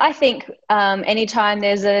 Look, I think anytime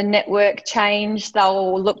there's a network change,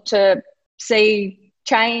 they'll look to see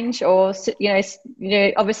change, or you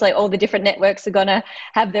know, obviously all the different networks are going to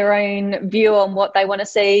have their own view on what they want to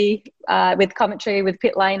see with commentary, with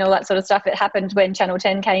pit lane, all that sort of stuff. It happened when Channel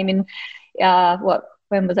 10 came in.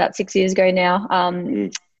 When was that? 6 years ago now.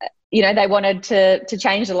 You know, they wanted to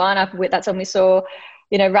change the lineup. That's when we saw,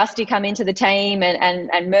 you know, Rusty come into the team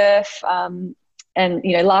and Murph. And,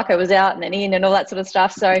 you know, Larko was out and then Ian and all that sort of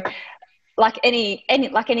stuff. So like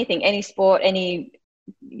anything, any sport, any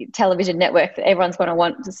television network, everyone's going to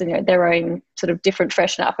want, you know, their own sort of different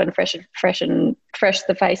freshen up and fresh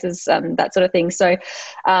the faces, that sort of thing. So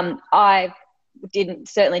I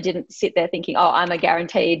certainly didn't sit there thinking, oh, I'm a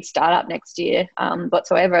guaranteed startup next year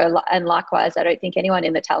whatsoever. And likewise, I don't think anyone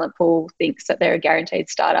in the talent pool thinks that they're a guaranteed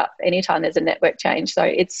startup anytime there's a network change. So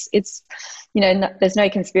it's you know, there's no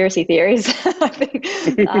conspiracy theories. I think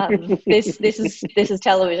this is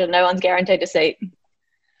television. No one's guaranteed a seat.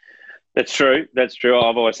 That's true.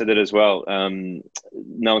 I've always said that as well.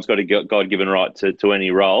 No one's got a God-given right to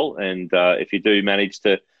any role, and if you do manage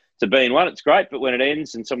to be in one, it's great. But when it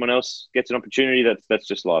ends and someone else gets an opportunity, that's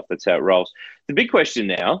just life. That's how it rolls. The big question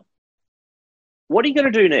now: what are you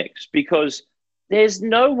going to do next? Because there's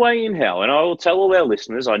no way in hell, and I will tell all our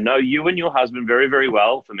listeners, I know you and your husband very, very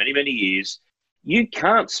well for many, many years. You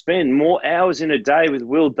can't spend more hours in a day with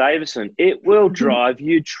Will Davison. It will drive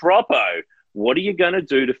you troppo. What are you going to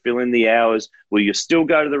do to fill in the hours? Will you still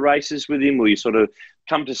go to the races with him? Will you sort of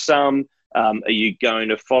come to some? Are you going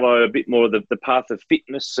to follow a bit more of the path of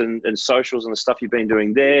fitness and socials and the stuff you've been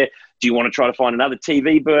doing there? Do you want to try to find another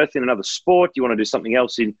TV berth in another sport? Do you want to do something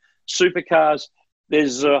else in supercars?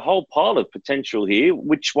 There's a whole pile of potential here.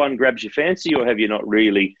 Which one grabs your fancy, or have you not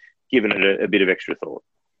really given it a bit of extra thought?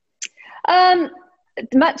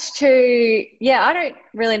 much to, yeah, I don't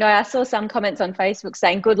really know. I saw some comments on Facebook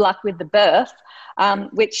saying good luck with the birth,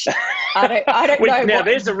 which I don't know. Now,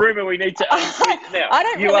 there's a rumour we need to now. I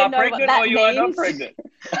don't you really are know pregnant what that or you means. are not pregnant.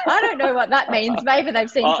 I don't know what that means. Maybe they've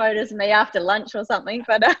seen photos of me after lunch or something.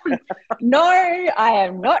 But no, I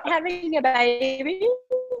am not having a baby.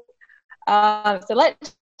 So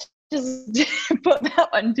let's just put that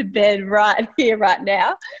one to bed right here, right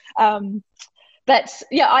now. But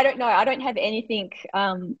yeah, I don't know. I don't have anything.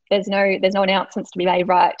 There's no announcements to be made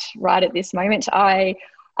right at this moment.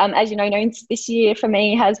 As you know, this year for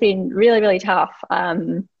me has been really, really tough.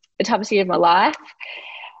 The toughest year of my life,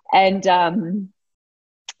 and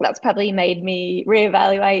that's probably made me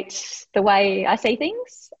reevaluate the way I see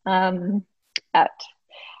things. At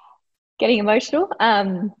getting emotional,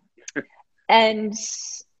 and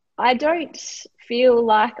I don't feel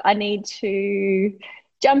like I need to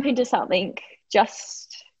jump into something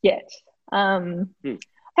just yet. I've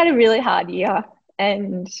had a really hard year,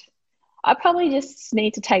 and I probably just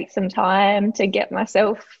need to take some time to get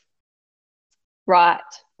myself right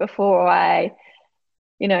before I,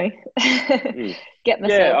 get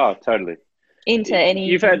myself totally into any.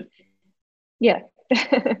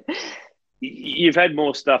 You've had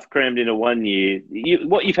more stuff crammed into 1 year.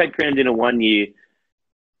 What you've had crammed into 1 year,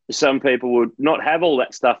 some people would not have all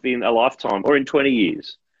that stuff in a lifetime or in 20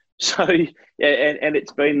 years. So, and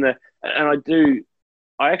it's been I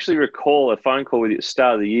actually recall a phone call with you at the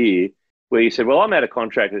start of the year where you said, well, I'm out of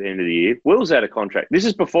contract at the end of the year. Will's out of contract. This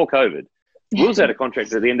is before COVID. Will's out of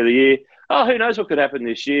contract at the end of the year. Oh, who knows what could happen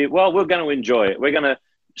this year? Well, we're going to enjoy it. We're going to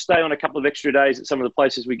stay on a couple of extra days at some of the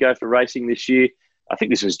places we go for racing this year. I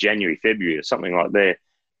think this was January, February or something like that.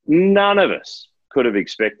 None of us could have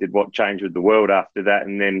expected what changed with the world after that,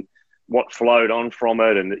 and then what flowed on from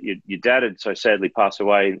it, and that your dad had so sadly passed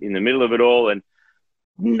away in the middle of it all, and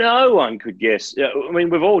no one could guess. I mean,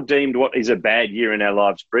 we've all deemed what is a bad year in our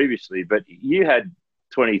lives previously, but you had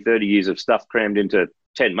 20, 30 years of stuff crammed into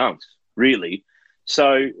 10 months, really.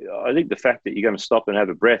 So I think the fact that you're going to stop and have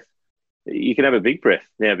a breath, you can have a big breath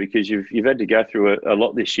now because you've had to go through a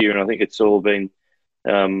lot this year, and I think it's all been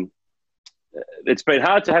it's been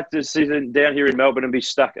hard to have to sit down here in Melbourne and be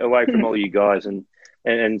stuck away from all you guys and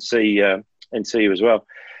see you as well.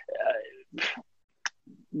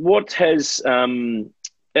 What has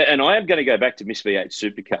and I am going to go back to Miss V8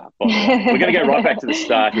 Supercar. By the way. We're going to go right back to the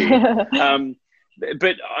start here.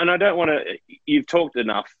 But I don't want to. You've talked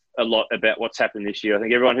a lot about what's happened this year. I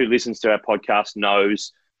think everyone who listens to our podcast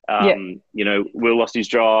knows. Will lost his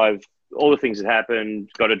drive. All the things that happened.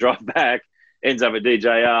 Got to drive back. Ends up at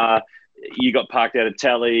DJR. You got parked out of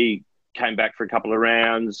Tally. Came back for a couple of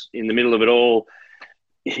rounds. In the middle of it all,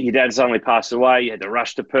 your dad suddenly passed away. You had to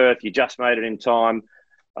rush to Perth. You just made it in time.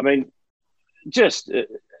 I mean,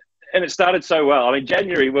 and it started so well. I mean,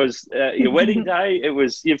 January was your wedding day.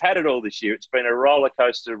 You've had it all this year. It's been a roller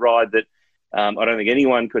coaster ride that I don't think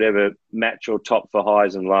anyone could ever match or top for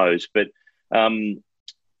highs and lows. But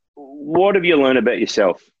what have you learned about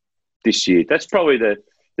yourself this year? That's probably the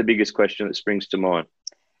biggest question that springs to mind.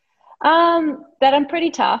 That I'm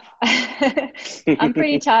pretty tough. I'm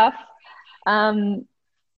pretty tough. That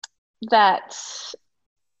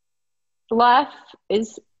life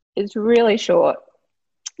is really short.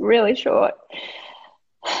 Really short.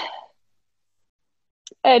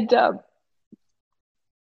 And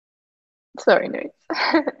sorry, no.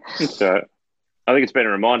 So I think it's been a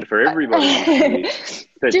reminder for everybody.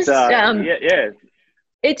 But,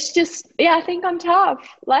 it's just, I think I'm tough.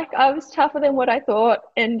 Like, I was tougher than what I thought.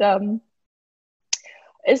 And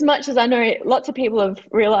as much as I know lots of people have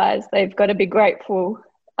realised they've got to be grateful,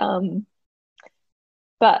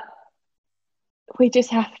 but we just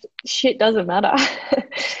have to, shit doesn't matter.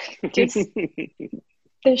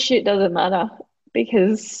 The shit doesn't matter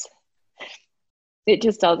because it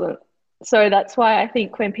just doesn't. So that's why I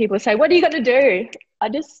think when people say, what are you going to do? I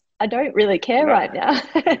don't really care right now.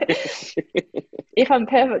 If I'm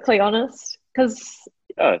perfectly honest, because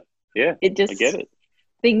I get it.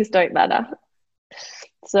 Things don't matter.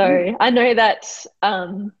 So I know that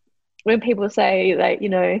when people say that,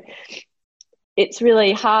 it's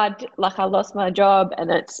really hard, like I lost my job and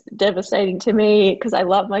it's devastating to me because I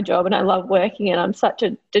love my job and I love working and I'm such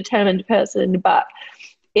a determined person. But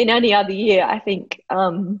in any other year, I think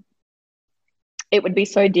it would be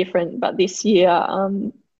so different. But this year,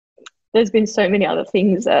 there's been so many other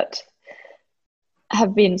things that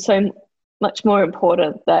have been so much more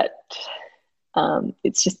important that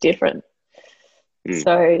it's just different.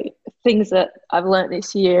 So things that I've learned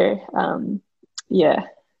this year,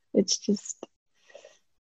 it's just,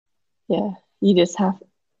 you just have,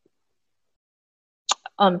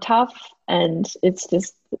 tough, and it's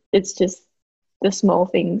just the small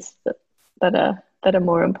things that are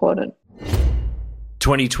more important.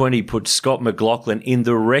 2020 put Scott McLaughlin in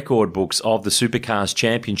the record books of the Supercars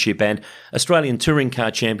Championship and Australian Touring Car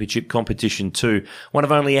Championship competition too, one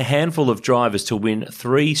of only a handful of drivers to win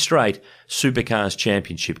 3 straight Supercars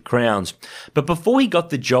Championship crowns. But before he got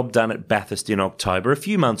the job done at Bathurst in October, a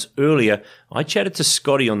few months earlier, I chatted to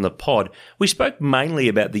Scotty on the pod. We spoke mainly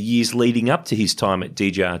about the years leading up to his time at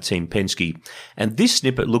DJR Team Penske, and this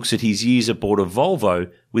snippet looks at his years aboard a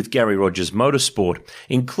Volvo with Gary Rogers Motorsport,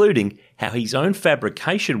 including how his own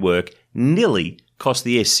fabrication work nearly cost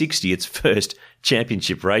the S60 its first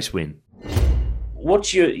championship race win.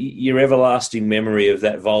 What's your everlasting memory of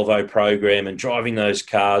that Volvo program and driving those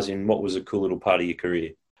cars in what was a cool little part of your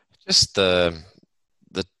career? Just the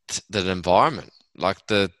environment, like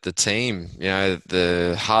the team,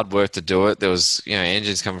 the hard work to do it. There was,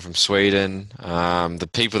 engines coming from Sweden. The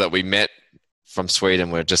people that we met from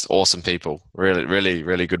Sweden were just awesome people, really, really,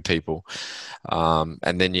 really good people.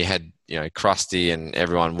 And then you had, Krusty and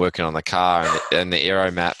everyone working on the car and the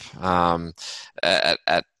aero map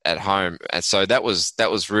at home. And so that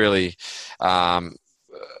was really an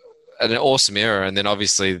awesome era. And then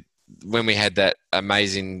obviously when we had that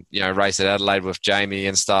amazing, race at Adelaide with Jamie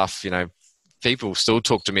and stuff, people still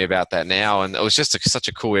talk to me about that now. And it was just such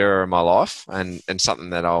a cool era in my life and something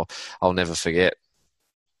that I'll never forget.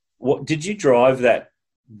 What did you drive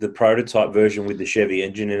the prototype version with the Chevy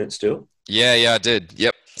engine in it still? Yeah, I did.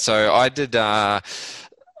 Yep. So I did.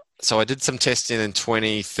 So I did some testing in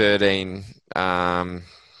 2013. And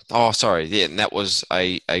that was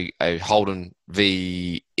a Holden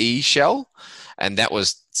VE shell, and that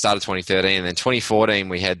was started 2013. And then 2014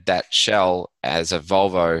 we had that shell as a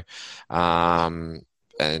Volvo, and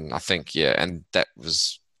I think and that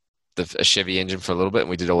was a Chevy engine for a little bit, and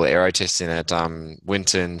we did all the aero testing at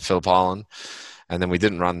Winton, Phillip Island, and then we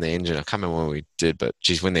didn't run the engine. I can't remember when we did, but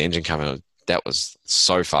geez, when the engine came out, that was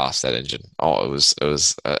so fast, that engine. Oh, it was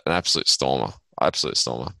an absolute stormer. Absolute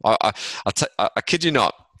stormer. I kid you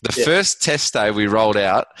not. The first test day we rolled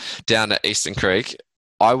out down at Eastern Creek,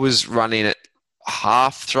 I was running at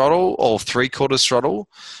half throttle or 3/4 throttle.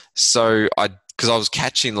 So because I was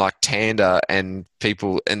catching like Tanda and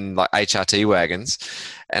people in like HRT wagons,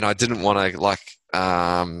 and I didn't want to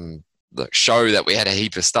show that we had a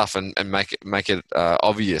heap of stuff and make it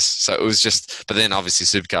obvious. So it was just, but then obviously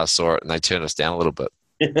Supercars saw it and they turned us down a little bit.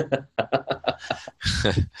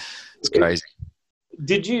 It's crazy.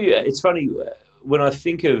 Did you? It's funny when I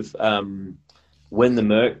think of when the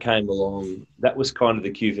Merc came along. That was kind of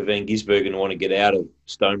the cue for Van Gisbergen to want to get out of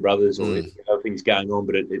Stone Brothers or things going on,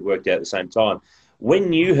 but it worked out at the same time.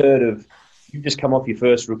 When you heard of, you've just come off your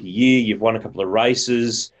first rookie year, you've won a couple of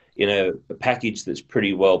races in a package that's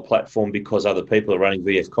pretty well platformed because other people are running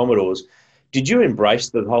VF Commodores. Did you embrace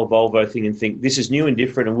the whole Volvo thing and think this is new and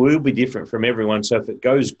different and we'll be different from everyone, so if it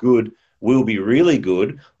goes good, we'll be really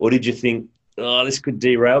good? Or did you think, this could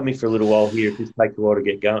derail me for a little while here if this takes a while to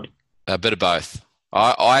get going? A bit of both.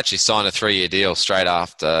 I actually signed a 3-year deal straight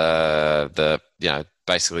after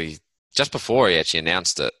basically just before he actually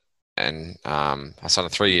announced it. And I signed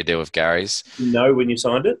a 3-year deal with Gary's. Did you know when you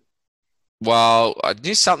signed it? Well, I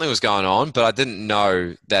knew something was going on, but I didn't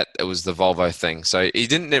know that it was the Volvo thing. So he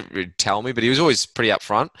didn't ever tell me, but he was always pretty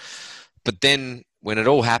upfront. But then when it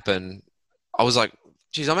all happened, I was like,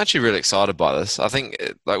 geez, I'm actually really excited by this. I think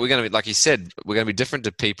we're going to be, like you said, we're going to be different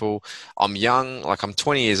to people. I'm young, I'm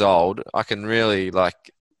 20 years old. I can really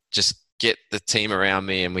just get the team around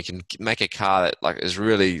me and we can make a car that is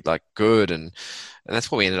really good. And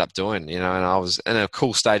that's what we ended up doing, and I was in a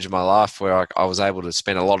cool stage of my life where I was able to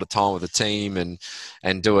spend a lot of time with the team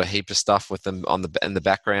and do a heap of stuff with them in the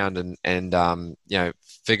background and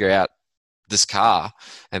figure out this car.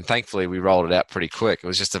 And thankfully we rolled it out pretty quick. It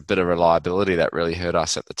was just a bit of reliability that really hurt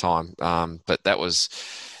us at the time. But that was,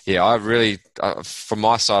 I really, from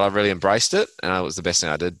my side, I really embraced it, and it was the best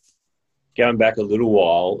thing I did. Going back a little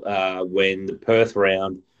while, when the Perth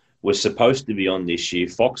round was supposed to be on this year,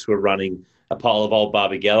 Fox were running a pile of old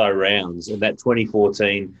Barbagallo rounds, and that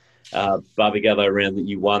 2014 Barbagallo round that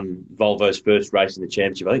you won Volvo's first race in the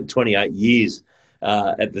championship, I think 28 years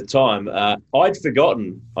at the time. I'd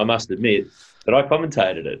forgotten, I must admit, that I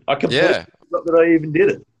commentated it. I completely forgot that I even did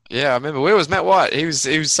it. Yeah, I remember. Where was Matt White? He was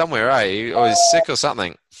somewhere, He was sick or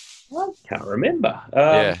something. I can't remember.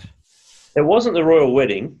 It wasn't the royal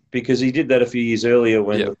wedding because he did that a few years earlier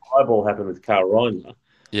when the fireball happened with Carl Reiner.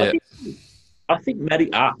 Yeah. I think Matty,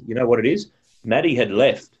 you know what it is? Matty had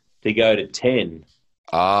left to go to 10.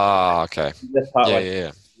 Ah, okay. That's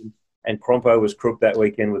and Crompo was crooked that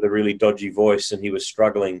weekend with a really dodgy voice, and he was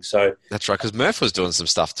struggling. So that's right, because Murph was doing some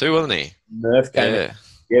stuff too, wasn't he? Murph came in.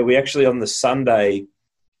 Yeah, we actually, on the Sunday,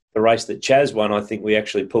 the race that Chaz won, I think we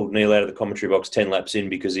actually pulled Neil out of the commentary box 10 laps in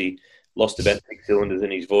because he lost about 6 cylinders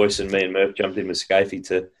in his voice, and me and Murph jumped in with Scafey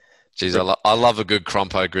to... Jeez, I love a good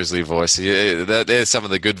Crompo Grizzly voice. Yeah, there's some of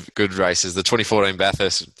the good races. The 2014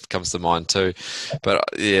 Bathurst comes to mind too. But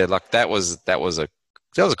yeah, like that was a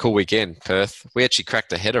cool weekend, Perth. We actually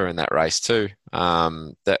cracked a header in that race too.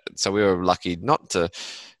 So we were lucky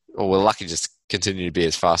we're lucky just to continue to be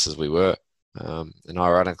as fast as we were. And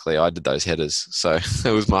ironically, I did those headers, so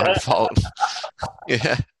it was my fault.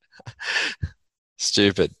 Yeah,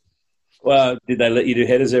 stupid. Well, did they let you do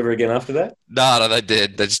headers ever again after that? No, they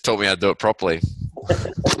did. They just taught me how to do it properly.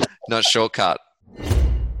 Not shortcut.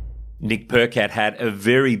 Nick Percat had a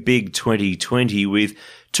very big 2020 with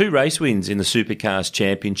 2 race wins in the Supercars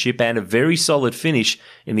Championship and a very solid finish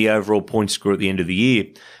in the overall point score at the end of the year.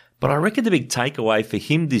 But I reckon the big takeaway for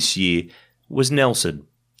him this year was Nelson.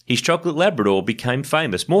 His chocolate Labrador became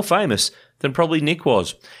famous, more famous than probably Nick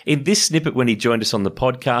was. In this snippet when he joined us on the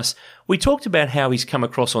podcast, we talked about how he's come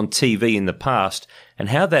across on TV in the past and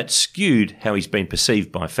how that skewed how he's been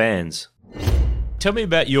perceived by fans. Tell me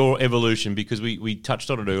about your evolution, because we touched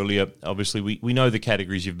on it earlier. Obviously, we know the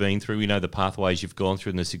categories you've been through. We know the pathways you've gone through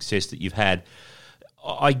and the success that you've had.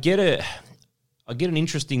 I get an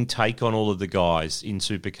interesting take on all of the guys in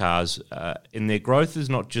supercars, and their growth is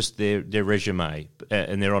not just their resume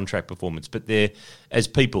and their on-track performance, but their as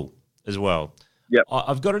people as well. Yep.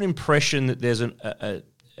 I've got an impression that there's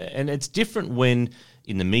and it's different when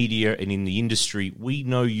in the media and in the industry we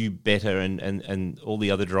know you better and all the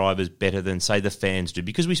other drivers better than, say, the fans do,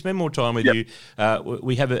 because we spend more time with you.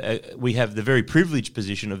 We have the very privileged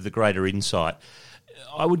position of the greater insight.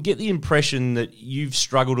 I would get the impression that you've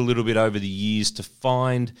struggled a little bit over the years to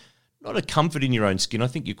find not a comfort in your own skin. I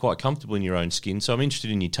think you're quite comfortable in your own skin, so I'm interested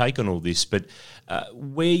in your take on all this. But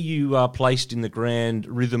where you are placed in the grand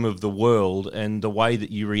rhythm of the world and the way that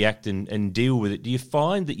you react and deal with it, do you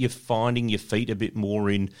find that you're finding your feet a bit more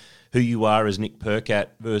in who you are as Nick Percat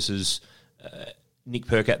versus Nick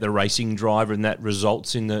Percat, the racing driver, and that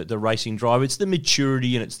results in the racing driver? It's the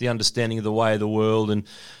maturity and it's the understanding of the way of the world and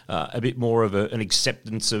a bit more of an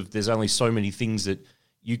acceptance of there's only so many things that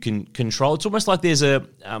you can control. It's almost like there's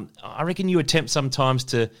I reckon you attempt sometimes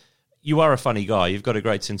you are a funny guy, you've got a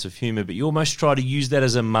great sense of humour, but you almost try to use that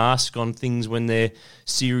as a mask on things when they're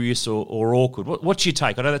serious or awkward. What's your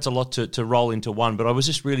take? I know that's a lot to roll into one, but I was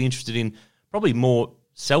just really interested in probably more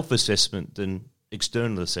self-assessment than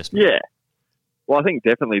external assessment. Yeah. Well, I think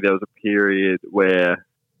definitely there was a period where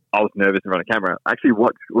I was nervous in front of camera. I actually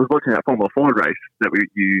was watching that Formula Ford race that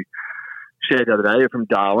you shared the other day from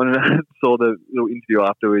Darwin, and I saw the little interview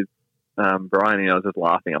after with Brian, and I was just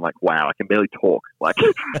laughing. I'm like, wow, I can barely talk. Like,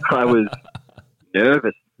 I was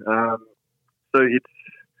nervous. So it's,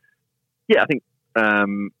 I think I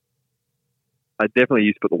definitely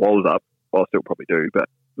used to put the walls up. Well, I still probably do, but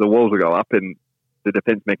the walls will go up, and the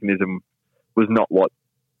defense mechanism was not what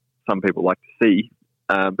some people like to see.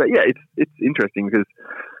 But yeah, it's interesting because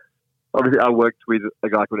obviously I worked with a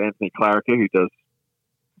guy called Anthony Clarica who does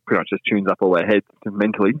pretty much just tunes up all their heads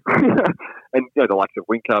mentally. And the likes of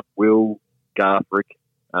Winkup, Will, Garth, Rick,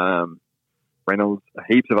 Reynolds,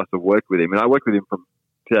 heaps of us have worked with him. And I worked with him from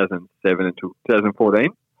 2007 until 2014.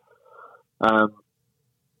 And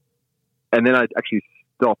then I actually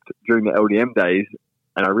stopped during the LDM days,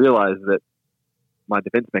 and I realized that my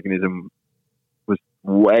defense mechanism was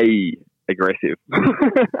way aggressive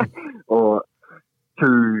or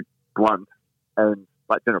too blunt, and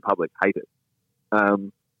like general public hate it.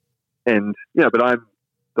 But I'm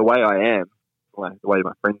the way I am, the way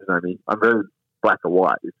my friends know me, I'm very black or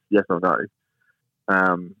white. It's yes or no.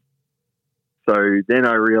 So then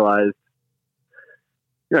I realized,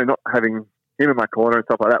 not having him in my corner and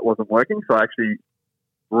stuff like that wasn't working. So I actually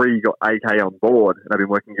got AK on board, and I've been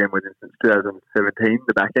working again with him since 2017,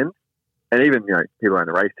 the back end. And even, people around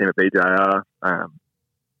the race team at BJR,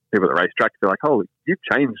 people at the racetrack, they're like, holy, you've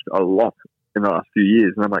changed a lot in the last few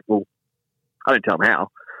years. And I'm like, well, I don't tell them how,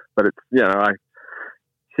 but it's, I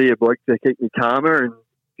see a bloke to keep me calmer and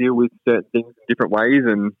deal with certain things in different ways.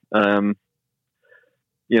 And,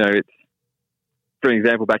 it's, for an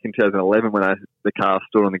example, back in 2011 when the car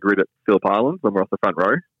stood on the grid at Phillip Island when we're off the front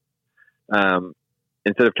row,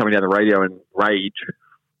 instead of coming down the radio and rage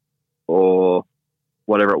or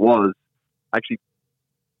whatever it was, I actually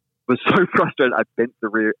was so frustrated I bent the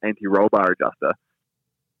rear anti-roll bar adjuster.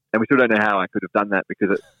 And we still don't know how I could have done that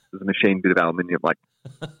because it was a machined bit of aluminium, like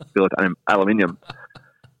billet aluminium.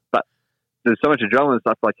 But there's so much adrenaline and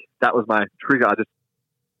stuff, like that was my trigger.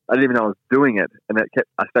 I didn't even know I was doing it, and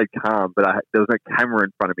I stayed calm, but there was no camera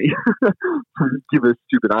in front of me to give a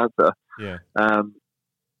stupid answer. Yeah.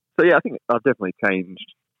 So yeah, I think I've definitely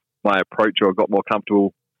changed my approach, or got more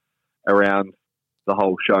comfortable around the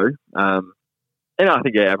whole show. And I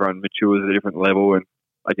think everyone matures at a different level, and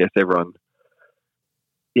I guess everyone,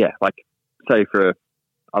 like say for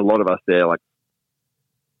a lot of us there, like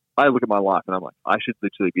I look at my life and I'm like, I should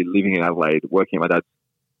literally be living in Adelaide, working at my dad's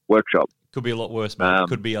workshop. Could be a lot worse, mate.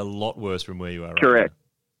 Could be a lot worse from where you are. Correct.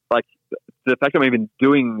 Right like the fact I'm even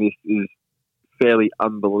doing this is fairly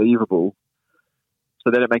unbelievable.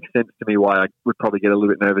 So then it makes sense to me why I would probably get a little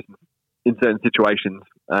bit nervous in certain situations,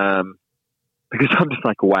 because I'm just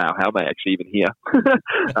like, wow, how am I actually even here?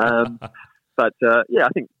 But I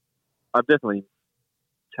think I've definitely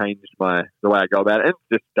changed the way I go about it, and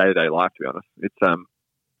just day-to-day life, to be honest. It's I'm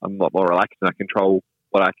a lot more relaxed, and I control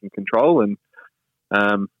what I can control, and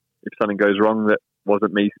if something goes wrong that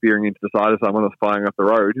wasn't me spearing into the side of someone or firing off the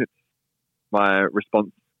road, it's my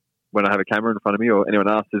response when I have a camera in front of me or anyone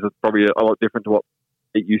else is probably a lot different to what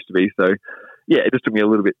it used to be. So it just took me a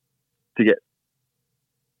little bit to get,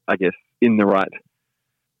 I guess, in the right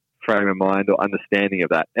frame of mind or understanding of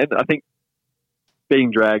that. And I think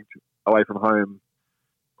being dragged away from home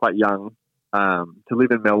quite young, to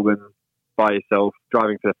live in Melbourne by yourself,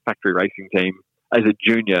 driving for the factory racing team as a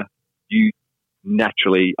junior, you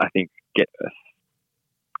naturally, I think, get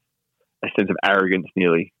a sense of arrogance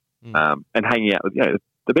nearly. And hanging out with,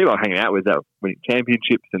 the people I'm hanging out with, they were winning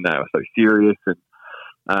championships and they were so serious, and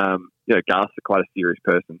Garth's quite a serious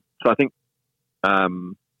person. So I think I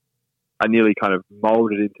nearly kind of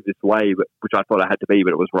molded into this way, which I thought I had to be,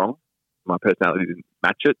 but it was wrong. My personality didn't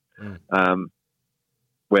match it.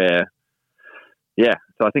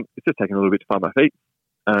 So I think it's just taken a little bit to find my feet.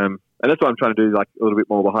 And that's why I'm trying to do like a little bit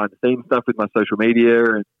more behind the scenes stuff with my social media.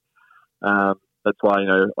 And that's why,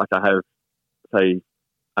 like I have, say,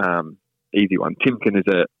 easy one. Timken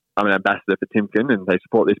I'm an ambassador for Timken, and they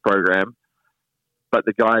support this program. But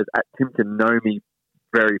the guys at Timken know me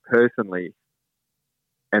very personally,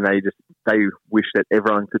 and they wish that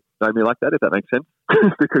everyone could know me like that, if that makes sense.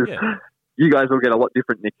 Because you guys will get a lot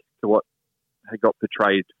different, Nick, to what I got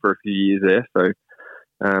portrayed for a few years there. So,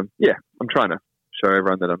 I'm trying to show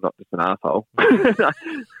everyone that I'm not just an asshole.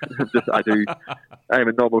 I am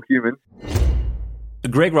a normal human.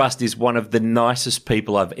 Greg Rust is one of the nicest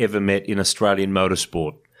people I've ever met in Australian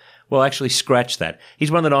motorsport. Well, actually, scratch that.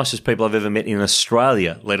 He's one of the nicest people I've ever met in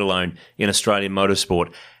Australia, let alone in Australian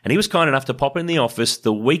motorsport. And he was kind enough to pop in the office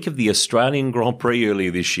the week of the Australian Grand Prix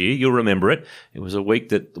earlier this year. You'll remember it. It was a week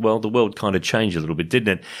that, the world kind of changed a little bit,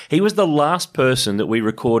 didn't it? He was the last person that we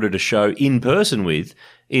recorded a show in person with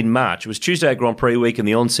in March. It was Tuesday Grand Prix week and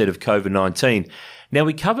the onset of COVID-19. Now,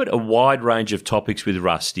 we covered a wide range of topics with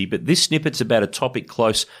Rusty, but this snippet's about a topic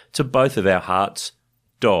close to both of our hearts,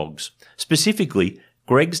 dogs. Specifically,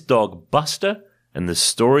 Greg's dog Buster and the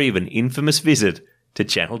story of an infamous visit to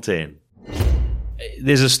Channel 10.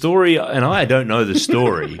 There's a story, and I don't know the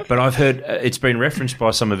story, but I've heard it's been referenced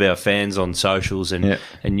by some of our fans on socials, and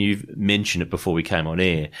you've mentioned it before we came on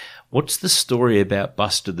air. What's the story about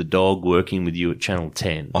Buster the dog working with you at Channel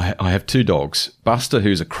 10? I have two dogs. Buster,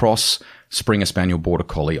 who's a cross Springer Spaniel Border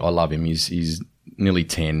Collie. I love him. He's nearly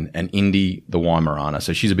 10, and Indy, the Weimaraner.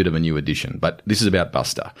 So she's a bit of a new addition, but this is about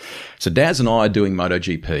Buster. So Daz and I are doing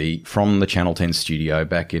MotoGP from the Channel 10 studio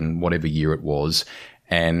back in whatever year it was,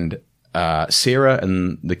 and Sarah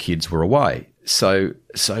and the kids were away. So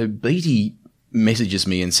Beatty messages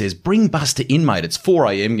me and says, "Bring Buster in, mate. It's 4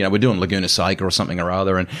 a.m. We're doing Laguna Seca or something or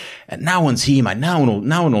other, and no one's here, mate. No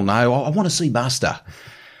one will know. I want to see Buster."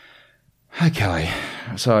 Okay,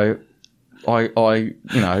 so I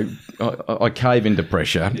cave into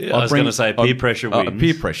pressure. I was going to say peer pressure wins.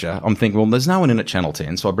 Peer pressure. I'm thinking, well, there's no one in at Channel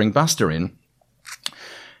 10, so I bring Buster in.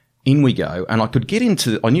 In we go, and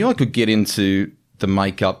I knew I could get into the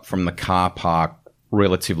makeup from the car park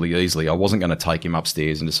relatively easily. I wasn't going to take him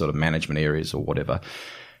upstairs into sort of management areas or whatever.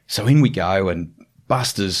 So in we go, and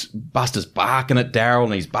Buster's barking at Daryl,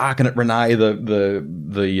 and he's barking at Renee, the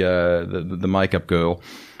makeup girl,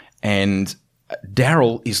 and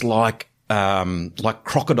Daryl is like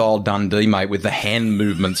Crocodile Dundee, mate, with the hand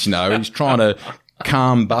movements, He's trying to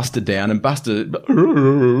calm Buster down, and Buster,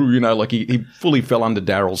 like he fully fell under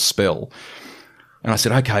Daryl's spell. And I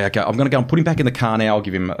said, okay, I'm going to go and put him back in the car now. I'll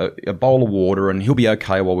give him a bowl of water, and he'll be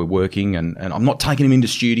okay while we're working, and I'm not taking him into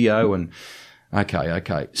studio. And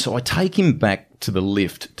okay. So I take him back to the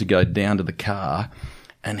lift to go down to the car,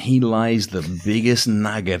 and he lays the biggest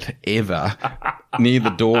nugget ever near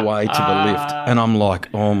the doorway to the lift. And I'm like,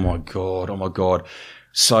 oh my God.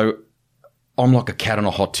 So I'm like a cat on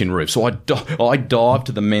a hot tin roof. So I dive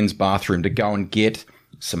to the men's bathroom to go and get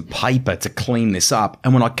some paper to clean this up.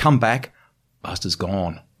 And when I come back, Buster's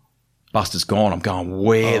gone. Buster's gone. I'm going,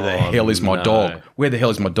 where the hell is my dog? Where the hell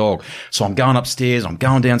is my dog? So I'm going upstairs, I'm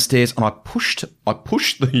going downstairs, and I pushed the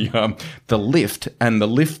lift, and the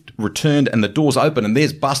lift returned, and the door's open, and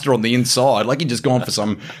there's Buster on the inside, like he'd just gone for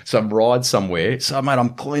some ride somewhere. So, mate, I'm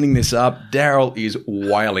cleaning this up. Daryl is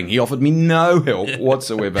wailing. He offered me no help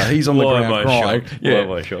whatsoever. He's on the ground crying. Why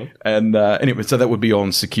am I shocked? And anyway, so that would be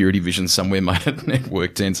on security vision somewhere, mate, at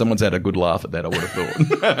Network 10. Someone's had a good laugh at that, I would have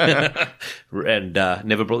thought. And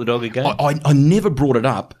never brought the dog again? I never brought it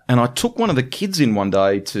up, and I took one of the kids in one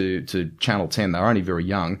day to Channel 10. They were only very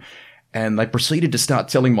young, and they proceeded to start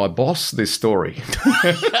telling my boss this story.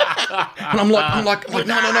 And I'm like,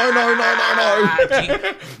 no.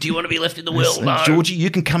 Do you want to be left in the will? No. Georgie, you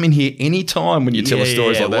can come in here any time when you tell us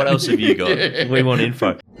stories like that. What else have you got? We want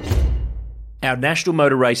info. Our National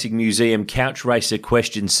Motor Racing Museum Couch Racer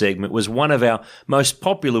Question segment was one of our most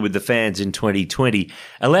popular with the fans in 2020,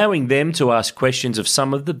 allowing them to ask questions of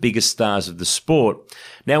some of the biggest stars of the sport.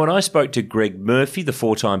 Now, when I spoke to Greg Murphy, the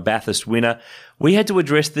 4-time Bathurst winner, we had to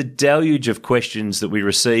address the deluge of questions that we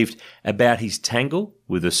received about his tangle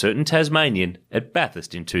with a certain Tasmanian at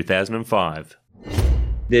Bathurst in 2005.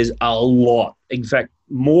 There's a lot. In fact,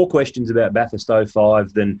 more questions about Bathurst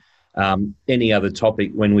 05 than any other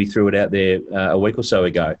topic when we threw it out there a week or so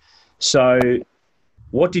ago. So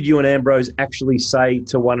what did you and Ambrose actually say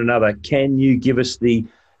to one another? Can you give us the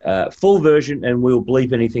full version, and we'll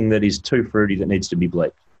bleep anything that is too fruity that needs to be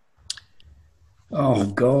bleeped? Oh,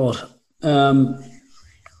 God. A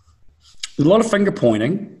lot of finger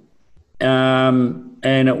pointing, and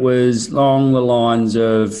it was along the lines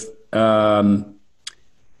of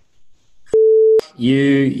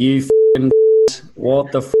you f***ing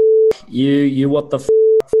what the f***, you what the f***,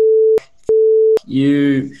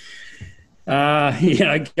 you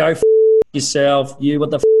go f*** yourself, you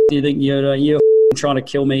what the f*** do you think you're trying to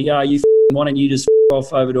kill me? You why don't you just f***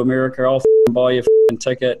 off over to America? I'll buy you a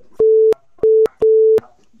ticket.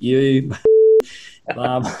 You I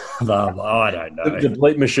don't know. The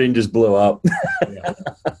bleep machine just blew up. Yeah.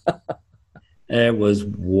 It was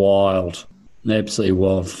wild. Absolutely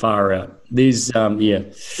wild. Far out. There's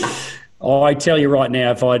I tell you right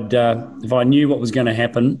now, if I knew what was going to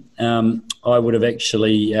happen, I would have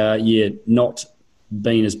actually not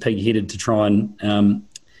been as pig-headed to try and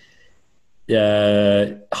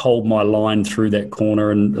hold my line through that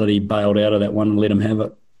corner, and that he bailed out of that one and let him have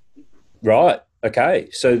it. Right. Okay.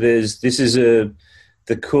 So this is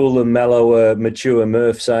the cooler, mellower, mature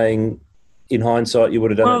Murph saying, in hindsight, you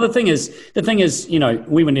would have done. Well, the thing is,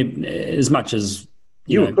 we went in as much as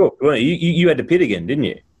you were cooked, weren't you? You had to pit again, didn't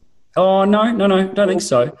you? Oh no, don't think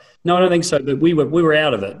so. No, I don't think so. But we were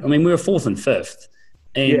out of it. I mean, we were 4th and 5th,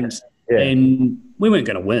 and we weren't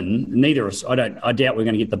going to win. Neither of us. I doubt we're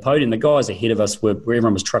going to get the podium. The guys ahead of us where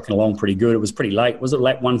everyone was trucking along pretty good. It was pretty late. Was it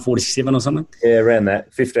lap 147 or something? Yeah, around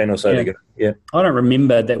that, 15 or so to go. Yeah. I don't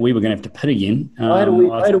remember that we were going to have to pit again. I had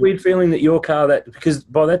a weird feeling that your car, because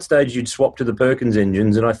by that stage you'd swapped to the Perkins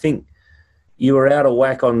engines, and I think you were out of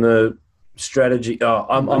whack on the strategy.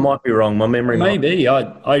 I might be wrong. My memory maybe. I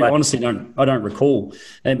honestly don't recall.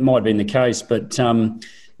 It might have been the case, but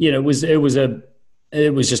it was a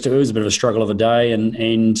bit of a struggle of a day, and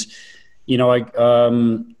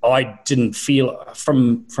I didn't feel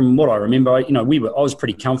from what I remember. I was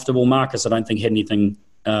pretty comfortable. Marcus, I don't think had anything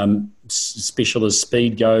special as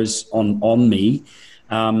speed goes on me,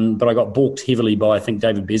 but I got balked heavily by, I think,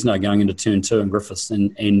 David Besnow going into turn 2 and Griffiths,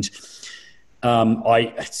 and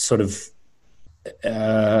I sort of.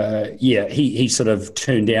 He sort of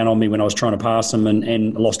turned down on me when I was trying to pass him,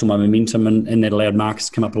 and lost all my momentum, and that allowed Marcus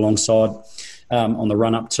to come up alongside on the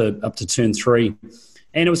run up to turn 3.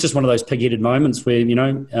 And it was just one of those pig-headed moments where,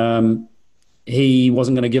 he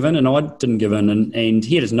wasn't going to give in and I didn't give in, and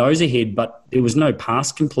he had his nose ahead, but there was no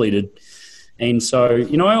pass completed. And so,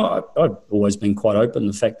 I've always been quite open,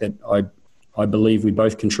 the fact that I believe we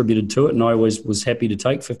both contributed to it, and I always was happy to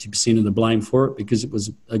take 50% of the blame for it because it was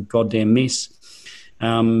a goddamn mess.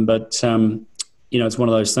 But it's one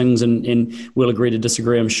of those things, and we'll agree to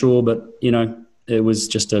disagree, I'm sure, but, it was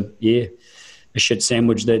just a shit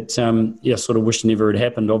sandwich that, sort of wished never had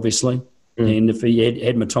happened, obviously. And if he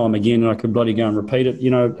had my time again and I could bloody go and repeat it,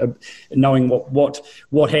 knowing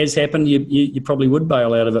what has happened, you probably would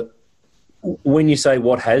bail out of it. When you say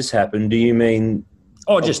what has happened, do you mean...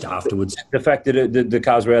 Oh, just afterwards. The fact that the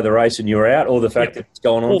cars were out of the race and you were out, or the fact that it's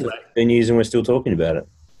gone on for 10 years and we're still talking about it?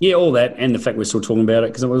 Yeah, all that, and the fact we're still talking about it,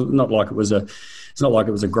 because it was not like it was it's not like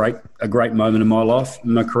it was a great moment in my life,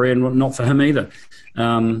 in my career, and not for him either.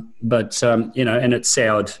 But and it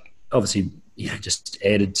soured, obviously, just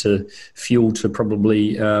added to fuel to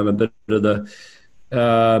probably a bit of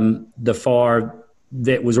the fire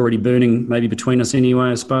that was already burning maybe between us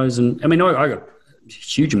anyway, I suppose. And I mean, I got a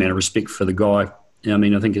huge amount of respect for the guy. I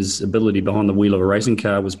mean, I think his ability behind the wheel of a racing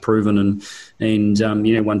car was proven, and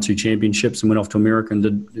won 2 championships and went off to America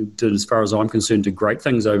and did, as far as I'm concerned, did great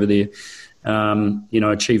things over there.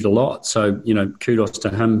 Achieved a lot. So, kudos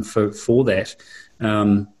to him for that.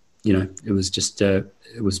 It was just it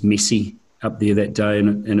was messy up there that day,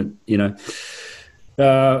 and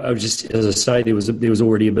I was just, as I say, there was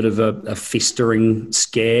already a bit of a festering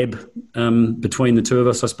scab between the two of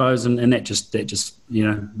us, I suppose, and that just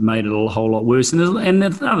made it a whole lot worse. And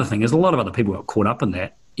the other thing is, a lot of other people got caught up in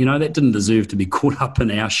that. That didn't deserve to be caught up in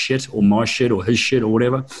our shit or my shit or his shit or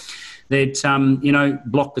whatever. That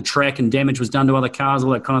blocked the track and damage was done to other cars, all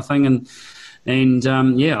that kind of thing.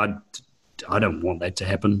 I don't want that to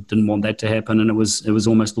happen. Didn't want that to happen, and it was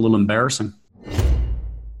almost a little embarrassing.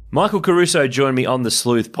 Michael Caruso joined me on the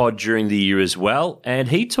Sleuth pod during the year as well, and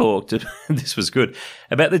he talked, this was good,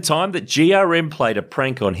 about the time that GRM played a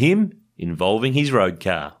prank on him involving his road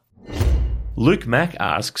car. Luke Mack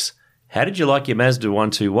asks, how did you like your Mazda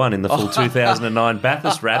 121 in the full 2009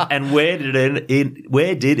 Bathurst wrap, and where did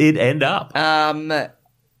it end up?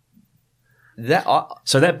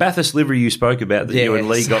 So that Bathurst livery you spoke about that you and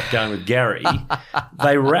Lee got going with Gary,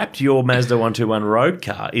 they wrapped your Mazda 121 road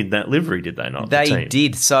car in that livery, did they not? They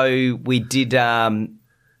did. So we did.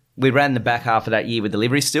 We ran the back half of that year with the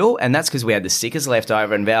livery still, and that's because we had the stickers left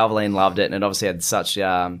over, and Valvoline loved it, and it obviously had such,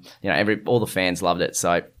 all the fans loved it.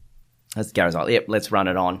 So Gary's like, yep, let's run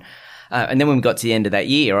it on. And then when we got to the end of that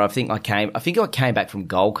year, I think I came back from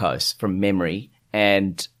Gold Coast from memory,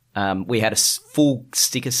 and we had a full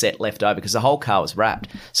sticker set left over because the whole car was wrapped.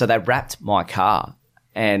 So they wrapped my car.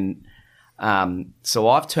 And so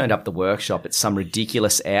I've turned up the workshop at some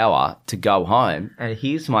ridiculous hour to go home. And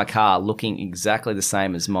here's my car looking exactly the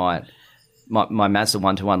same as my Mazda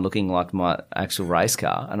 121 looking like my actual race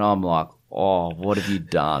car. And I'm like, oh, what have you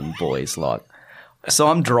done, boys? So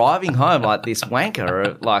I'm driving home like this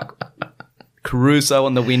wanker, like Caruso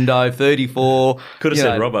on the window, 34. Could have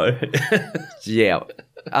said Robbo. Yeah.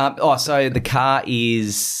 So the car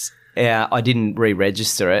is I didn't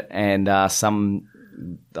re-register it, and I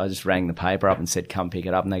just rang the paper up and said, come pick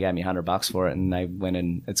it up, and they gave me $100 for it, and they went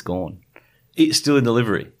and it's gone. It's still in the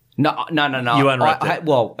livery? No. You unwrapped it?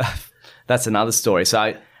 Well, that's another story. So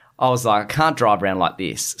I was like, I can't drive around like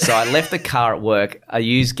this. So I left the car at work. I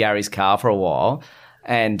used Gary's car for a while,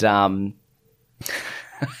 and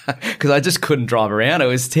because I just couldn't drive around. It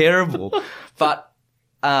was terrible. But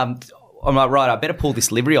I'm like, right, I better pull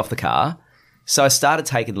this livery off the car. So I started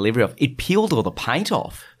taking the livery off. It peeled all the paint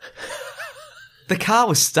off. The car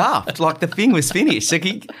was stuffed. Like, the thing was finished. So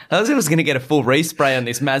I was going to get a full respray on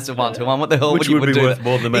this Mazda 121. What the hell would you be do? worth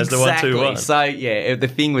more than the Mazda 121. So, yeah, the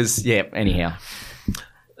thing was, anyhow.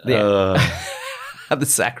 Yeah. The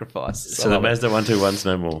sacrifice. So the Mazda 121's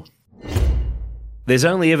no more. There's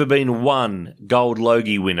only ever been one Gold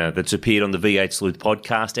Logie winner that's appeared on the V8 Sleuth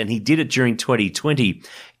podcast, and he did it during 2020.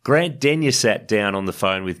 Grant Denyer sat down on the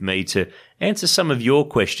phone with me to answer some of your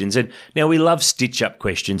questions. And now we love stitch-up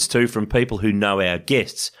questions too from people who know our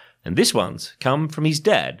guests. And this one's come from his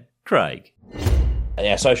dad, Craig.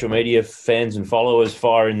 Our social media fans and followers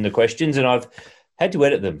fire in the questions, and I've had to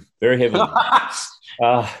edit them very heavily.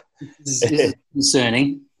 This is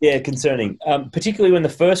concerning. Yeah, concerning. Particularly when the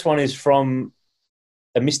first one is from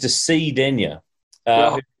a Mr. C. Denyer, who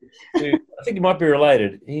I think he might be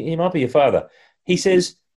related. He might be your father. He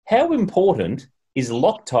says, how important is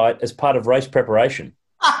Loctite as part of race preparation?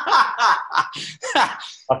 I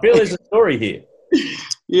feel there's a story here.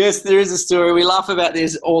 Yes, there is a story. We laugh about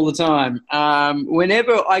this all the time.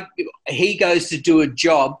 Whenever he goes to do a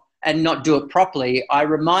job and not do it properly, I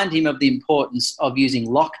remind him of the importance of using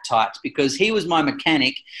Loctite, because he was my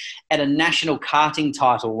mechanic at a national karting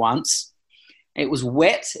title once. It was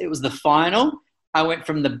wet. It was the final. I went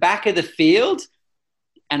from the back of the field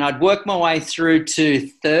and I'd worked my way through to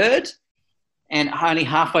third, and only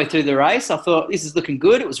halfway through the race, I thought, this is looking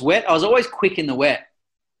good. It was wet. I was always quick in the wet.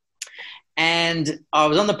 And I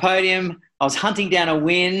was on the podium. I was hunting down a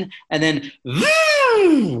win, and then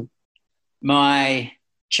woo, my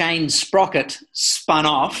chain sprocket spun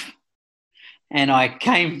off, and I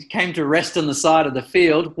came to rest on the side of the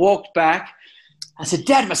field, walked back. I said,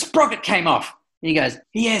 Dad, my sprocket came off. And he goes,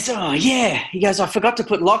 yes, oh, yeah. He goes, I forgot to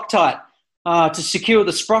put Loctite to secure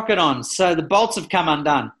the sprocket on, so the bolts have come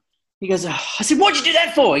undone. He goes, I said, what'd you do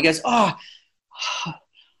that for? He goes,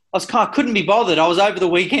 I couldn't be bothered. I was over the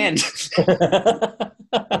weekend. So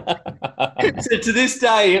to this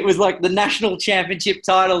day, it was like the national championship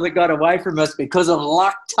title that got away from us because of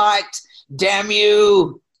Loctite. Damn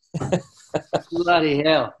you. Bloody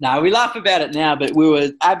hell. No, we laugh about it now, but we were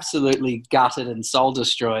absolutely gutted and soul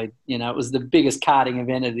destroyed. You know, it was the biggest karting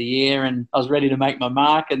event of the year, and I was ready to make my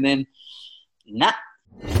mark, and then, nah.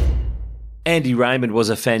 Andy Raymond was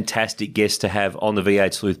a fantastic guest to have on the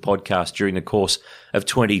V8 Sleuth podcast during the course of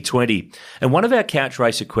 2020. And one of our Couch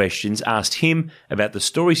Racer questions asked him about the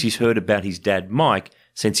stories he's heard about his dad, Mike,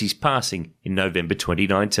 since his passing in November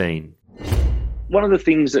 2019. One of the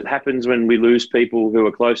things that happens when we lose people who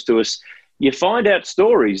are close to us, you find out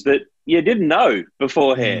stories that you didn't know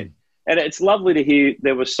beforehand. And it's lovely to hear.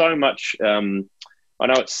 There was so much... I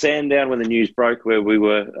know at Sandown when the news broke where we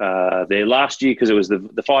were there last year because it was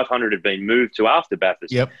the 500 had been moved to after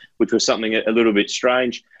Bathurst, which was something a little bit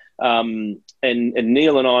strange. And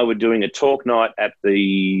Neil and I were doing a talk night at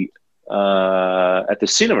the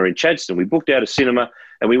cinema in Chadstone. We booked out a cinema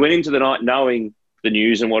and we went into the night knowing the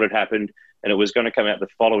news and what had happened, and it was going to come out the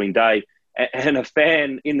following day. And a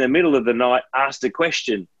fan in the middle of the night asked a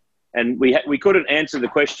question. And we couldn't answer the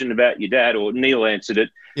question about your dad, or Neil answered it,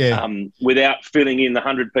 without filling in the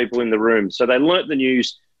 100 people in the room. So they learnt the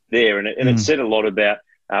news there, and it said a lot about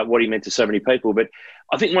what he meant to so many people. But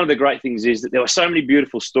I think one of the great things is that there were so many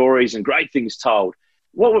beautiful stories and great things told.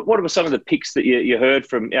 What were some of the picks that you heard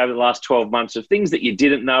from over the last 12 months of things that you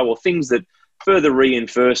didn't know, or things that further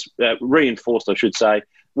reinforced, I should say,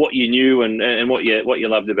 what you knew and what you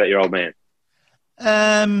loved about your old man?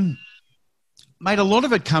 Mate, a lot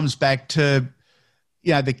of it comes back to,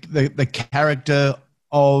 the character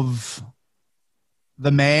of the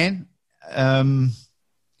man,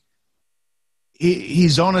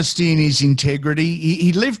 his honesty and his integrity.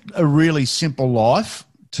 He lived a really simple life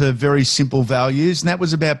to very simple values, and that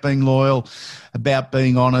was about being loyal, about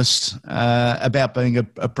being honest, about being a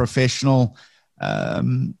professional.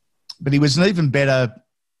 But he was an even better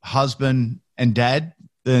husband and dad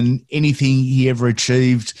than anything he ever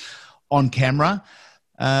achieved on camera.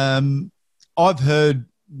 I've heard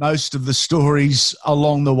most of the stories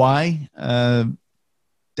along the way.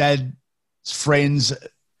 Dad's friends,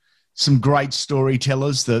 some great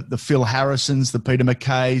storytellers, the Phil Harrisons, the Peter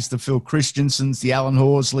McKays, the Phil Christensens, the Alan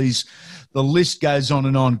Horsleys. The list goes on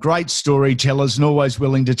and on. Great storytellers and always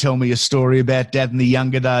willing to tell me a story about Dad in the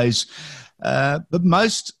younger days. But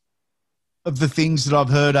most of the things that I've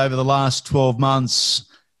heard over the last 12 months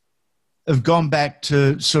have gone back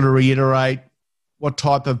to sort of reiterate what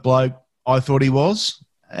type of bloke I thought he was.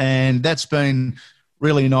 And that's been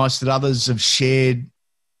really nice that others have shared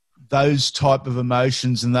those type of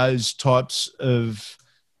emotions and those types of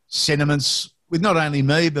sentiments with not only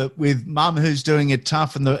me, but with Mum, who's doing it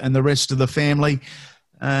tough, and the rest of the family.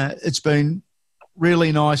 It's been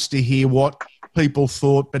really nice to hear what people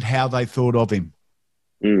thought, but how they thought of him.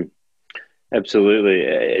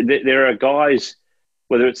 Absolutely. There are guys,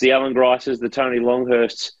 whether it's the Alan Grices, the Tony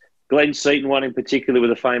Longhursts, Glenn Seaton, one in particular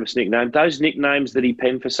with a famous nickname, those nicknames that he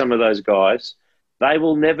penned for some of those guys, they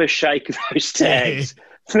will never shake those tags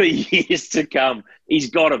for years to come. He's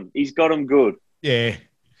got them. He's got them good. Yeah.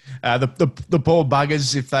 The poor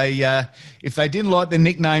buggers, if they didn't like the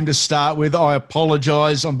nickname to start with, I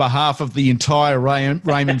apologise on behalf of the entire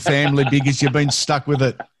Raymond family because you've been stuck with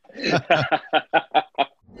it.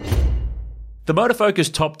 The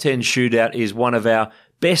Motofocus Top 10 Shootout is one of our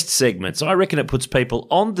best segments. I reckon it puts people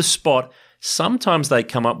on the spot. Sometimes they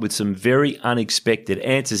come up with some very unexpected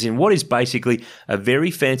answers in what is basically a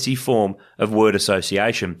very fancy form of word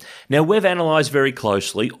association. Now, we've analysed very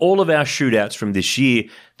closely all of our shootouts from this year,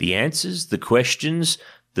 the answers, the questions,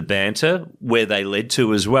 the banter, where they led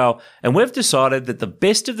to as well, and we've decided that the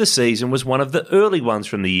best of the season was one of the early ones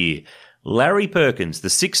from the year. Larry Perkins, the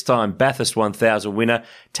 6-time Bathurst 1000 winner,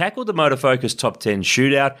 tackled the Motofocus Top 10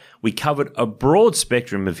 Shootout. We covered a broad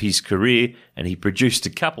spectrum of his career, and he produced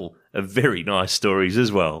a couple of very nice stories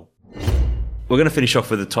as well. We're going to finish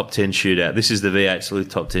off with the Top 10 Shootout. This is the V8 Sleuth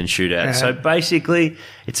Top 10 Shootout. So basically,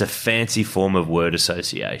 it's a fancy form of word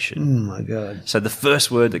association. Oh, my God. So the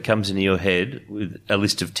first word that comes into your head with a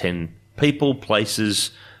list of 10 people,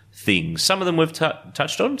 places, things. Some of them we've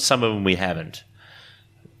touched on, some of them we haven't.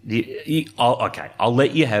 I'll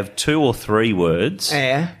let you have 2 or 3 words,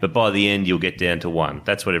 but by the end you'll get down to 1.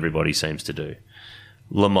 That's what everybody seems to do.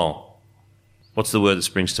 Le Mans. What's the word that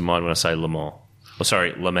springs to mind when I say Le Mans? Oh,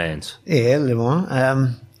 sorry, Le Mans. Yeah, Le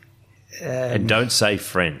Mans. And don't say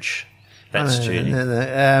French. That's cheating.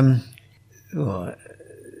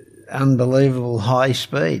 Unbelievable high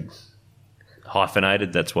speed.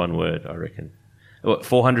 Hyphenated, that's one word, I reckon. What,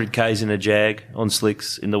 400 Ks in a Jag on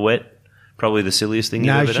slicks in the wet? Probably the silliest thing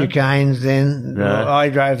you've No ever done. chicanes then. No. I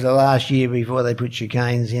drove the last year before they put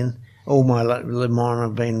chicanes in. All my Le Mans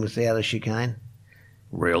have been without a chicane.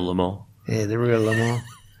 Real Le Mans. Yeah, the real Le Mans.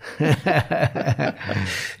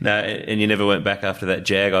 No, and you never went back after that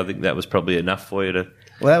Jag. I think that was probably enough for you to...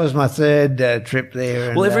 Well, that was my third trip there.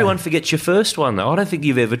 And, Well, everyone forgets your first one, though. I don't think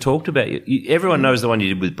you've ever talked about it. Everyone knows the one you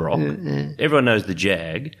did with Brock. Everyone knows the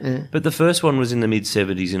Jag. But the first one was in the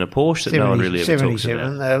mid-70s in a Porsche that no one really ever talks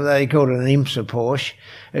about. They called it an IMSA Porsche.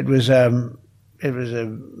 It was a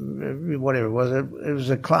whatever it was. It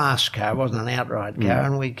was a class car. It wasn't an outright car,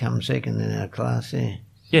 and we come second in our class. Yeah.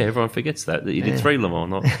 Yeah, everyone forgets that you did 3 Le Mans,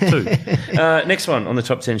 not 2. Next one on the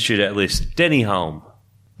top 10 shootout list, Denny Holm.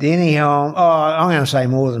 Denny Holm. Oh, I'm going to say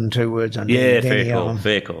more than 2 words on Denny Holm.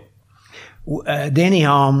 Fair call. Denny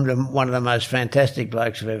Holm, one of the most fantastic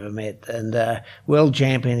blokes I've ever met, and world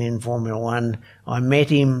champion in Formula One. I met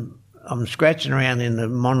him. I'm scratching around in the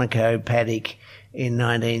Monaco paddock in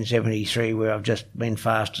 1973, where I've just been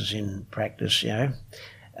fastest in practice,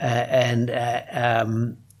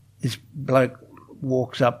 this bloke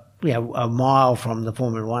walks up, a mile from the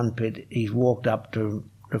Formula One pit. He's walked up to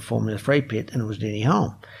the Formula 3 pit, and it was Denny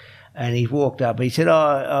Holm. And he walked up. He said,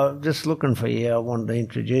 I'm just looking for you. I wanted to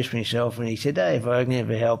introduce myself. And he said, hey, if I can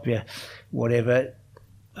ever help you, whatever,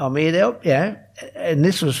 I'm here to help you. And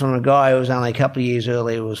this was from a guy who was only a couple of years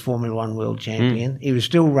earlier, was Formula One world champion. He was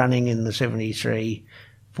still running in the 73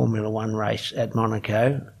 Formula One race at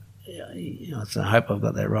Monaco. I hope I've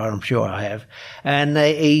got that right. I'm sure I have. And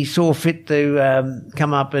he saw fit to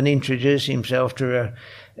come up and introduce himself to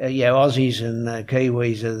Aussies and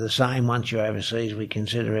Kiwis are the same. Once you're overseas, we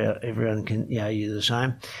consider everyone you're the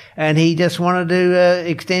same. And he just wanted to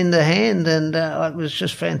extend a hand, and it was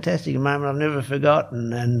just fantastic. A moment I've never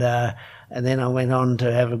forgotten. And then I went on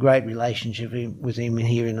to have a great relationship with him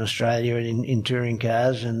here in Australia and in touring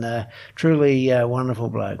cars, and truly wonderful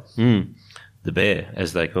bloke. The Bear,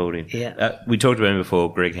 as they called him. Yeah. We talked about him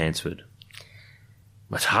before, Greg Hansford.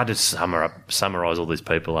 It's hard to summarise all these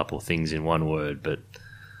people up or things in one word, but...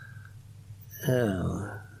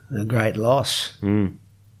 Oh, a great loss.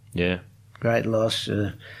 Yeah. Great loss.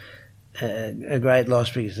 A great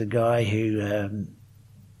loss because the guy who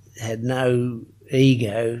had no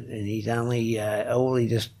ego, and he's only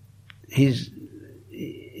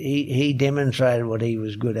he demonstrated what he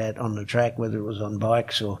was good at on the track, whether it was on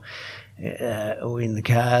bikes or in the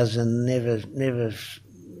cars, and never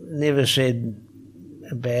said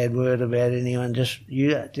a bad word about anyone.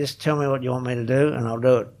 Just tell me what you want me to do, and I'll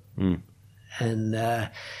do it. And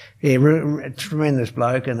tremendous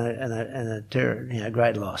bloke, and a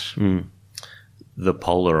great loss. The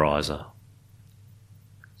polarizer.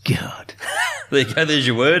 God. There you go. There's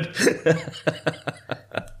your word.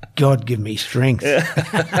 God give me strength.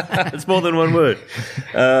 It's more than one word.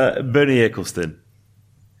 Bernie Eccleston.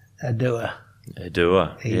 A doer.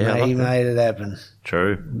 He made it happen.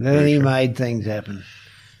 True. Bernie made things happen.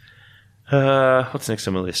 What's next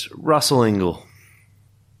on my list? Russell Ingall.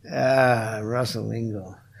 Russell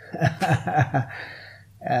Ingall.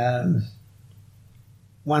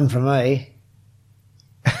 One for me.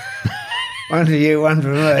 One for you, one for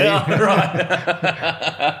me. Right.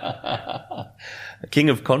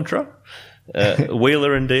 King of Contra.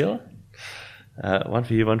 Wheeler and dealer. One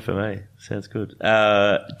for you, one for me. Sounds good.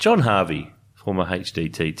 John Harvey, former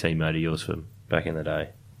HDT teammate of yours from back in the day.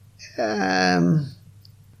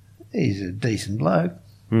 He's a decent bloke.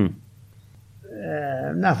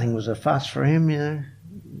 Nothing was a fuss for him, a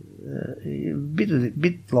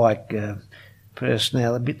bit like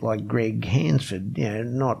personnel, a bit like Greg Hansford,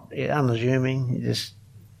 not unassuming. Just,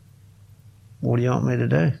 what do you want me to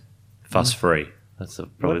do? Fuss free. That's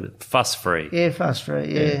probably fuss free. Yeah, fuss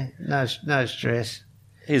free. Yeah. No stress.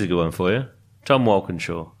 Here's a good one for you. Tom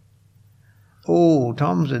Walkinshaw. Oh,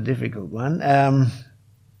 Tom's a difficult one.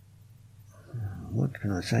 What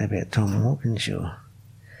can I say about Tom Walkinshaw?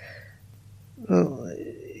 Well,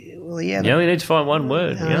 yeah. You only need to find one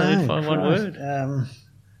word.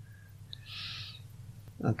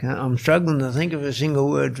 Okay, I'm struggling to think of a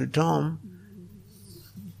single word for Tom.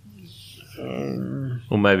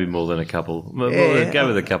 Or maybe more than a couple. Go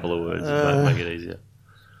with a couple of words. It might make it easier.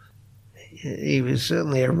 He was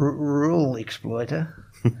certainly a rule exploiter.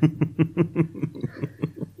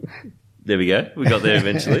 There we go. We got there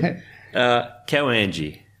eventually.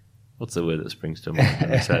 Cowangi. What's the word that springs to mind? Let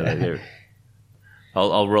me say that here.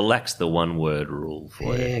 I'll relax the one-word rule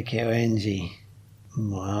for you. Yeah, Cowangi.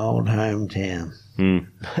 My old hometown.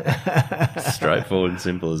 Straightforward and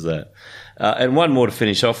simple as that. And one more to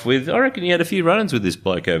finish off with. I reckon you had a few run-ins with this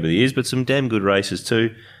bloke over the years, but some damn good races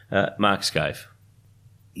too. Mark Scaife.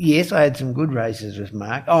 Yes, I had some good races with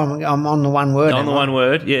Mark. Oh, I'm on the one word. On the one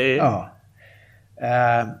word, yeah.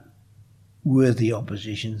 Worthy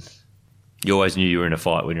opposition. You always knew you were in a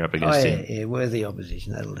fight when you're up against him. Yeah, worthy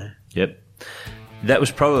opposition, that'll do. Yep. That was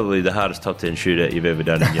probably the hardest top 10 shootout you've ever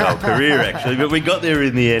done in your whole career, actually, but we got there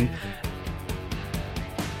in the end.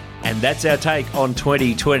 And that's our take on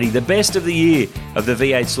 2020, the best of the year of the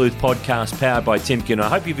V8 Sleuth podcast powered by Timken. I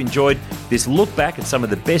hope you've enjoyed this look back at some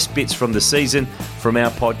of the best bits from the season from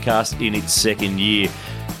our podcast in its second year.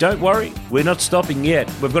 Don't worry, we're not stopping yet.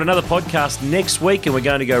 We've got another podcast next week and we're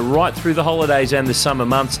going to go right through the holidays and the summer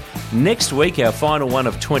months. Next week, our final one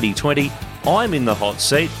of 2020, I'm in the hot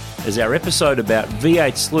seat as our episode about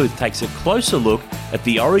V8 Sleuth takes a closer look at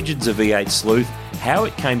the origins of V8 Sleuth, how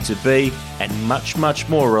it came to be, and much, much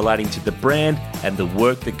more relating to the brand and the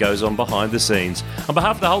work that goes on behind the scenes. On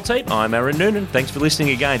behalf of the whole team, I'm Aaron Noonan. Thanks for listening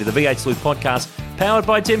again to the V8 Sleuth podcast powered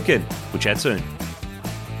by Timken. We'll chat soon.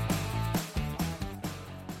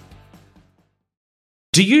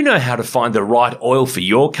 Do you know how to find the right oil for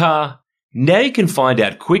your car? Now you can find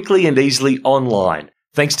out quickly and easily online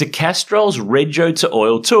thanks to Castrol's Rego to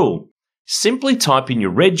Oil tool. Simply type in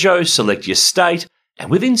your Rego, select your state,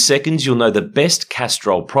 and within seconds you'll know the best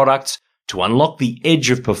Castrol products to unlock the edge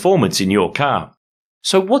of performance in your car.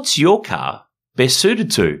 So what's your car best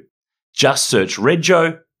suited to? Just search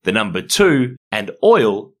Rego, the number 2, and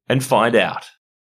oil and find out.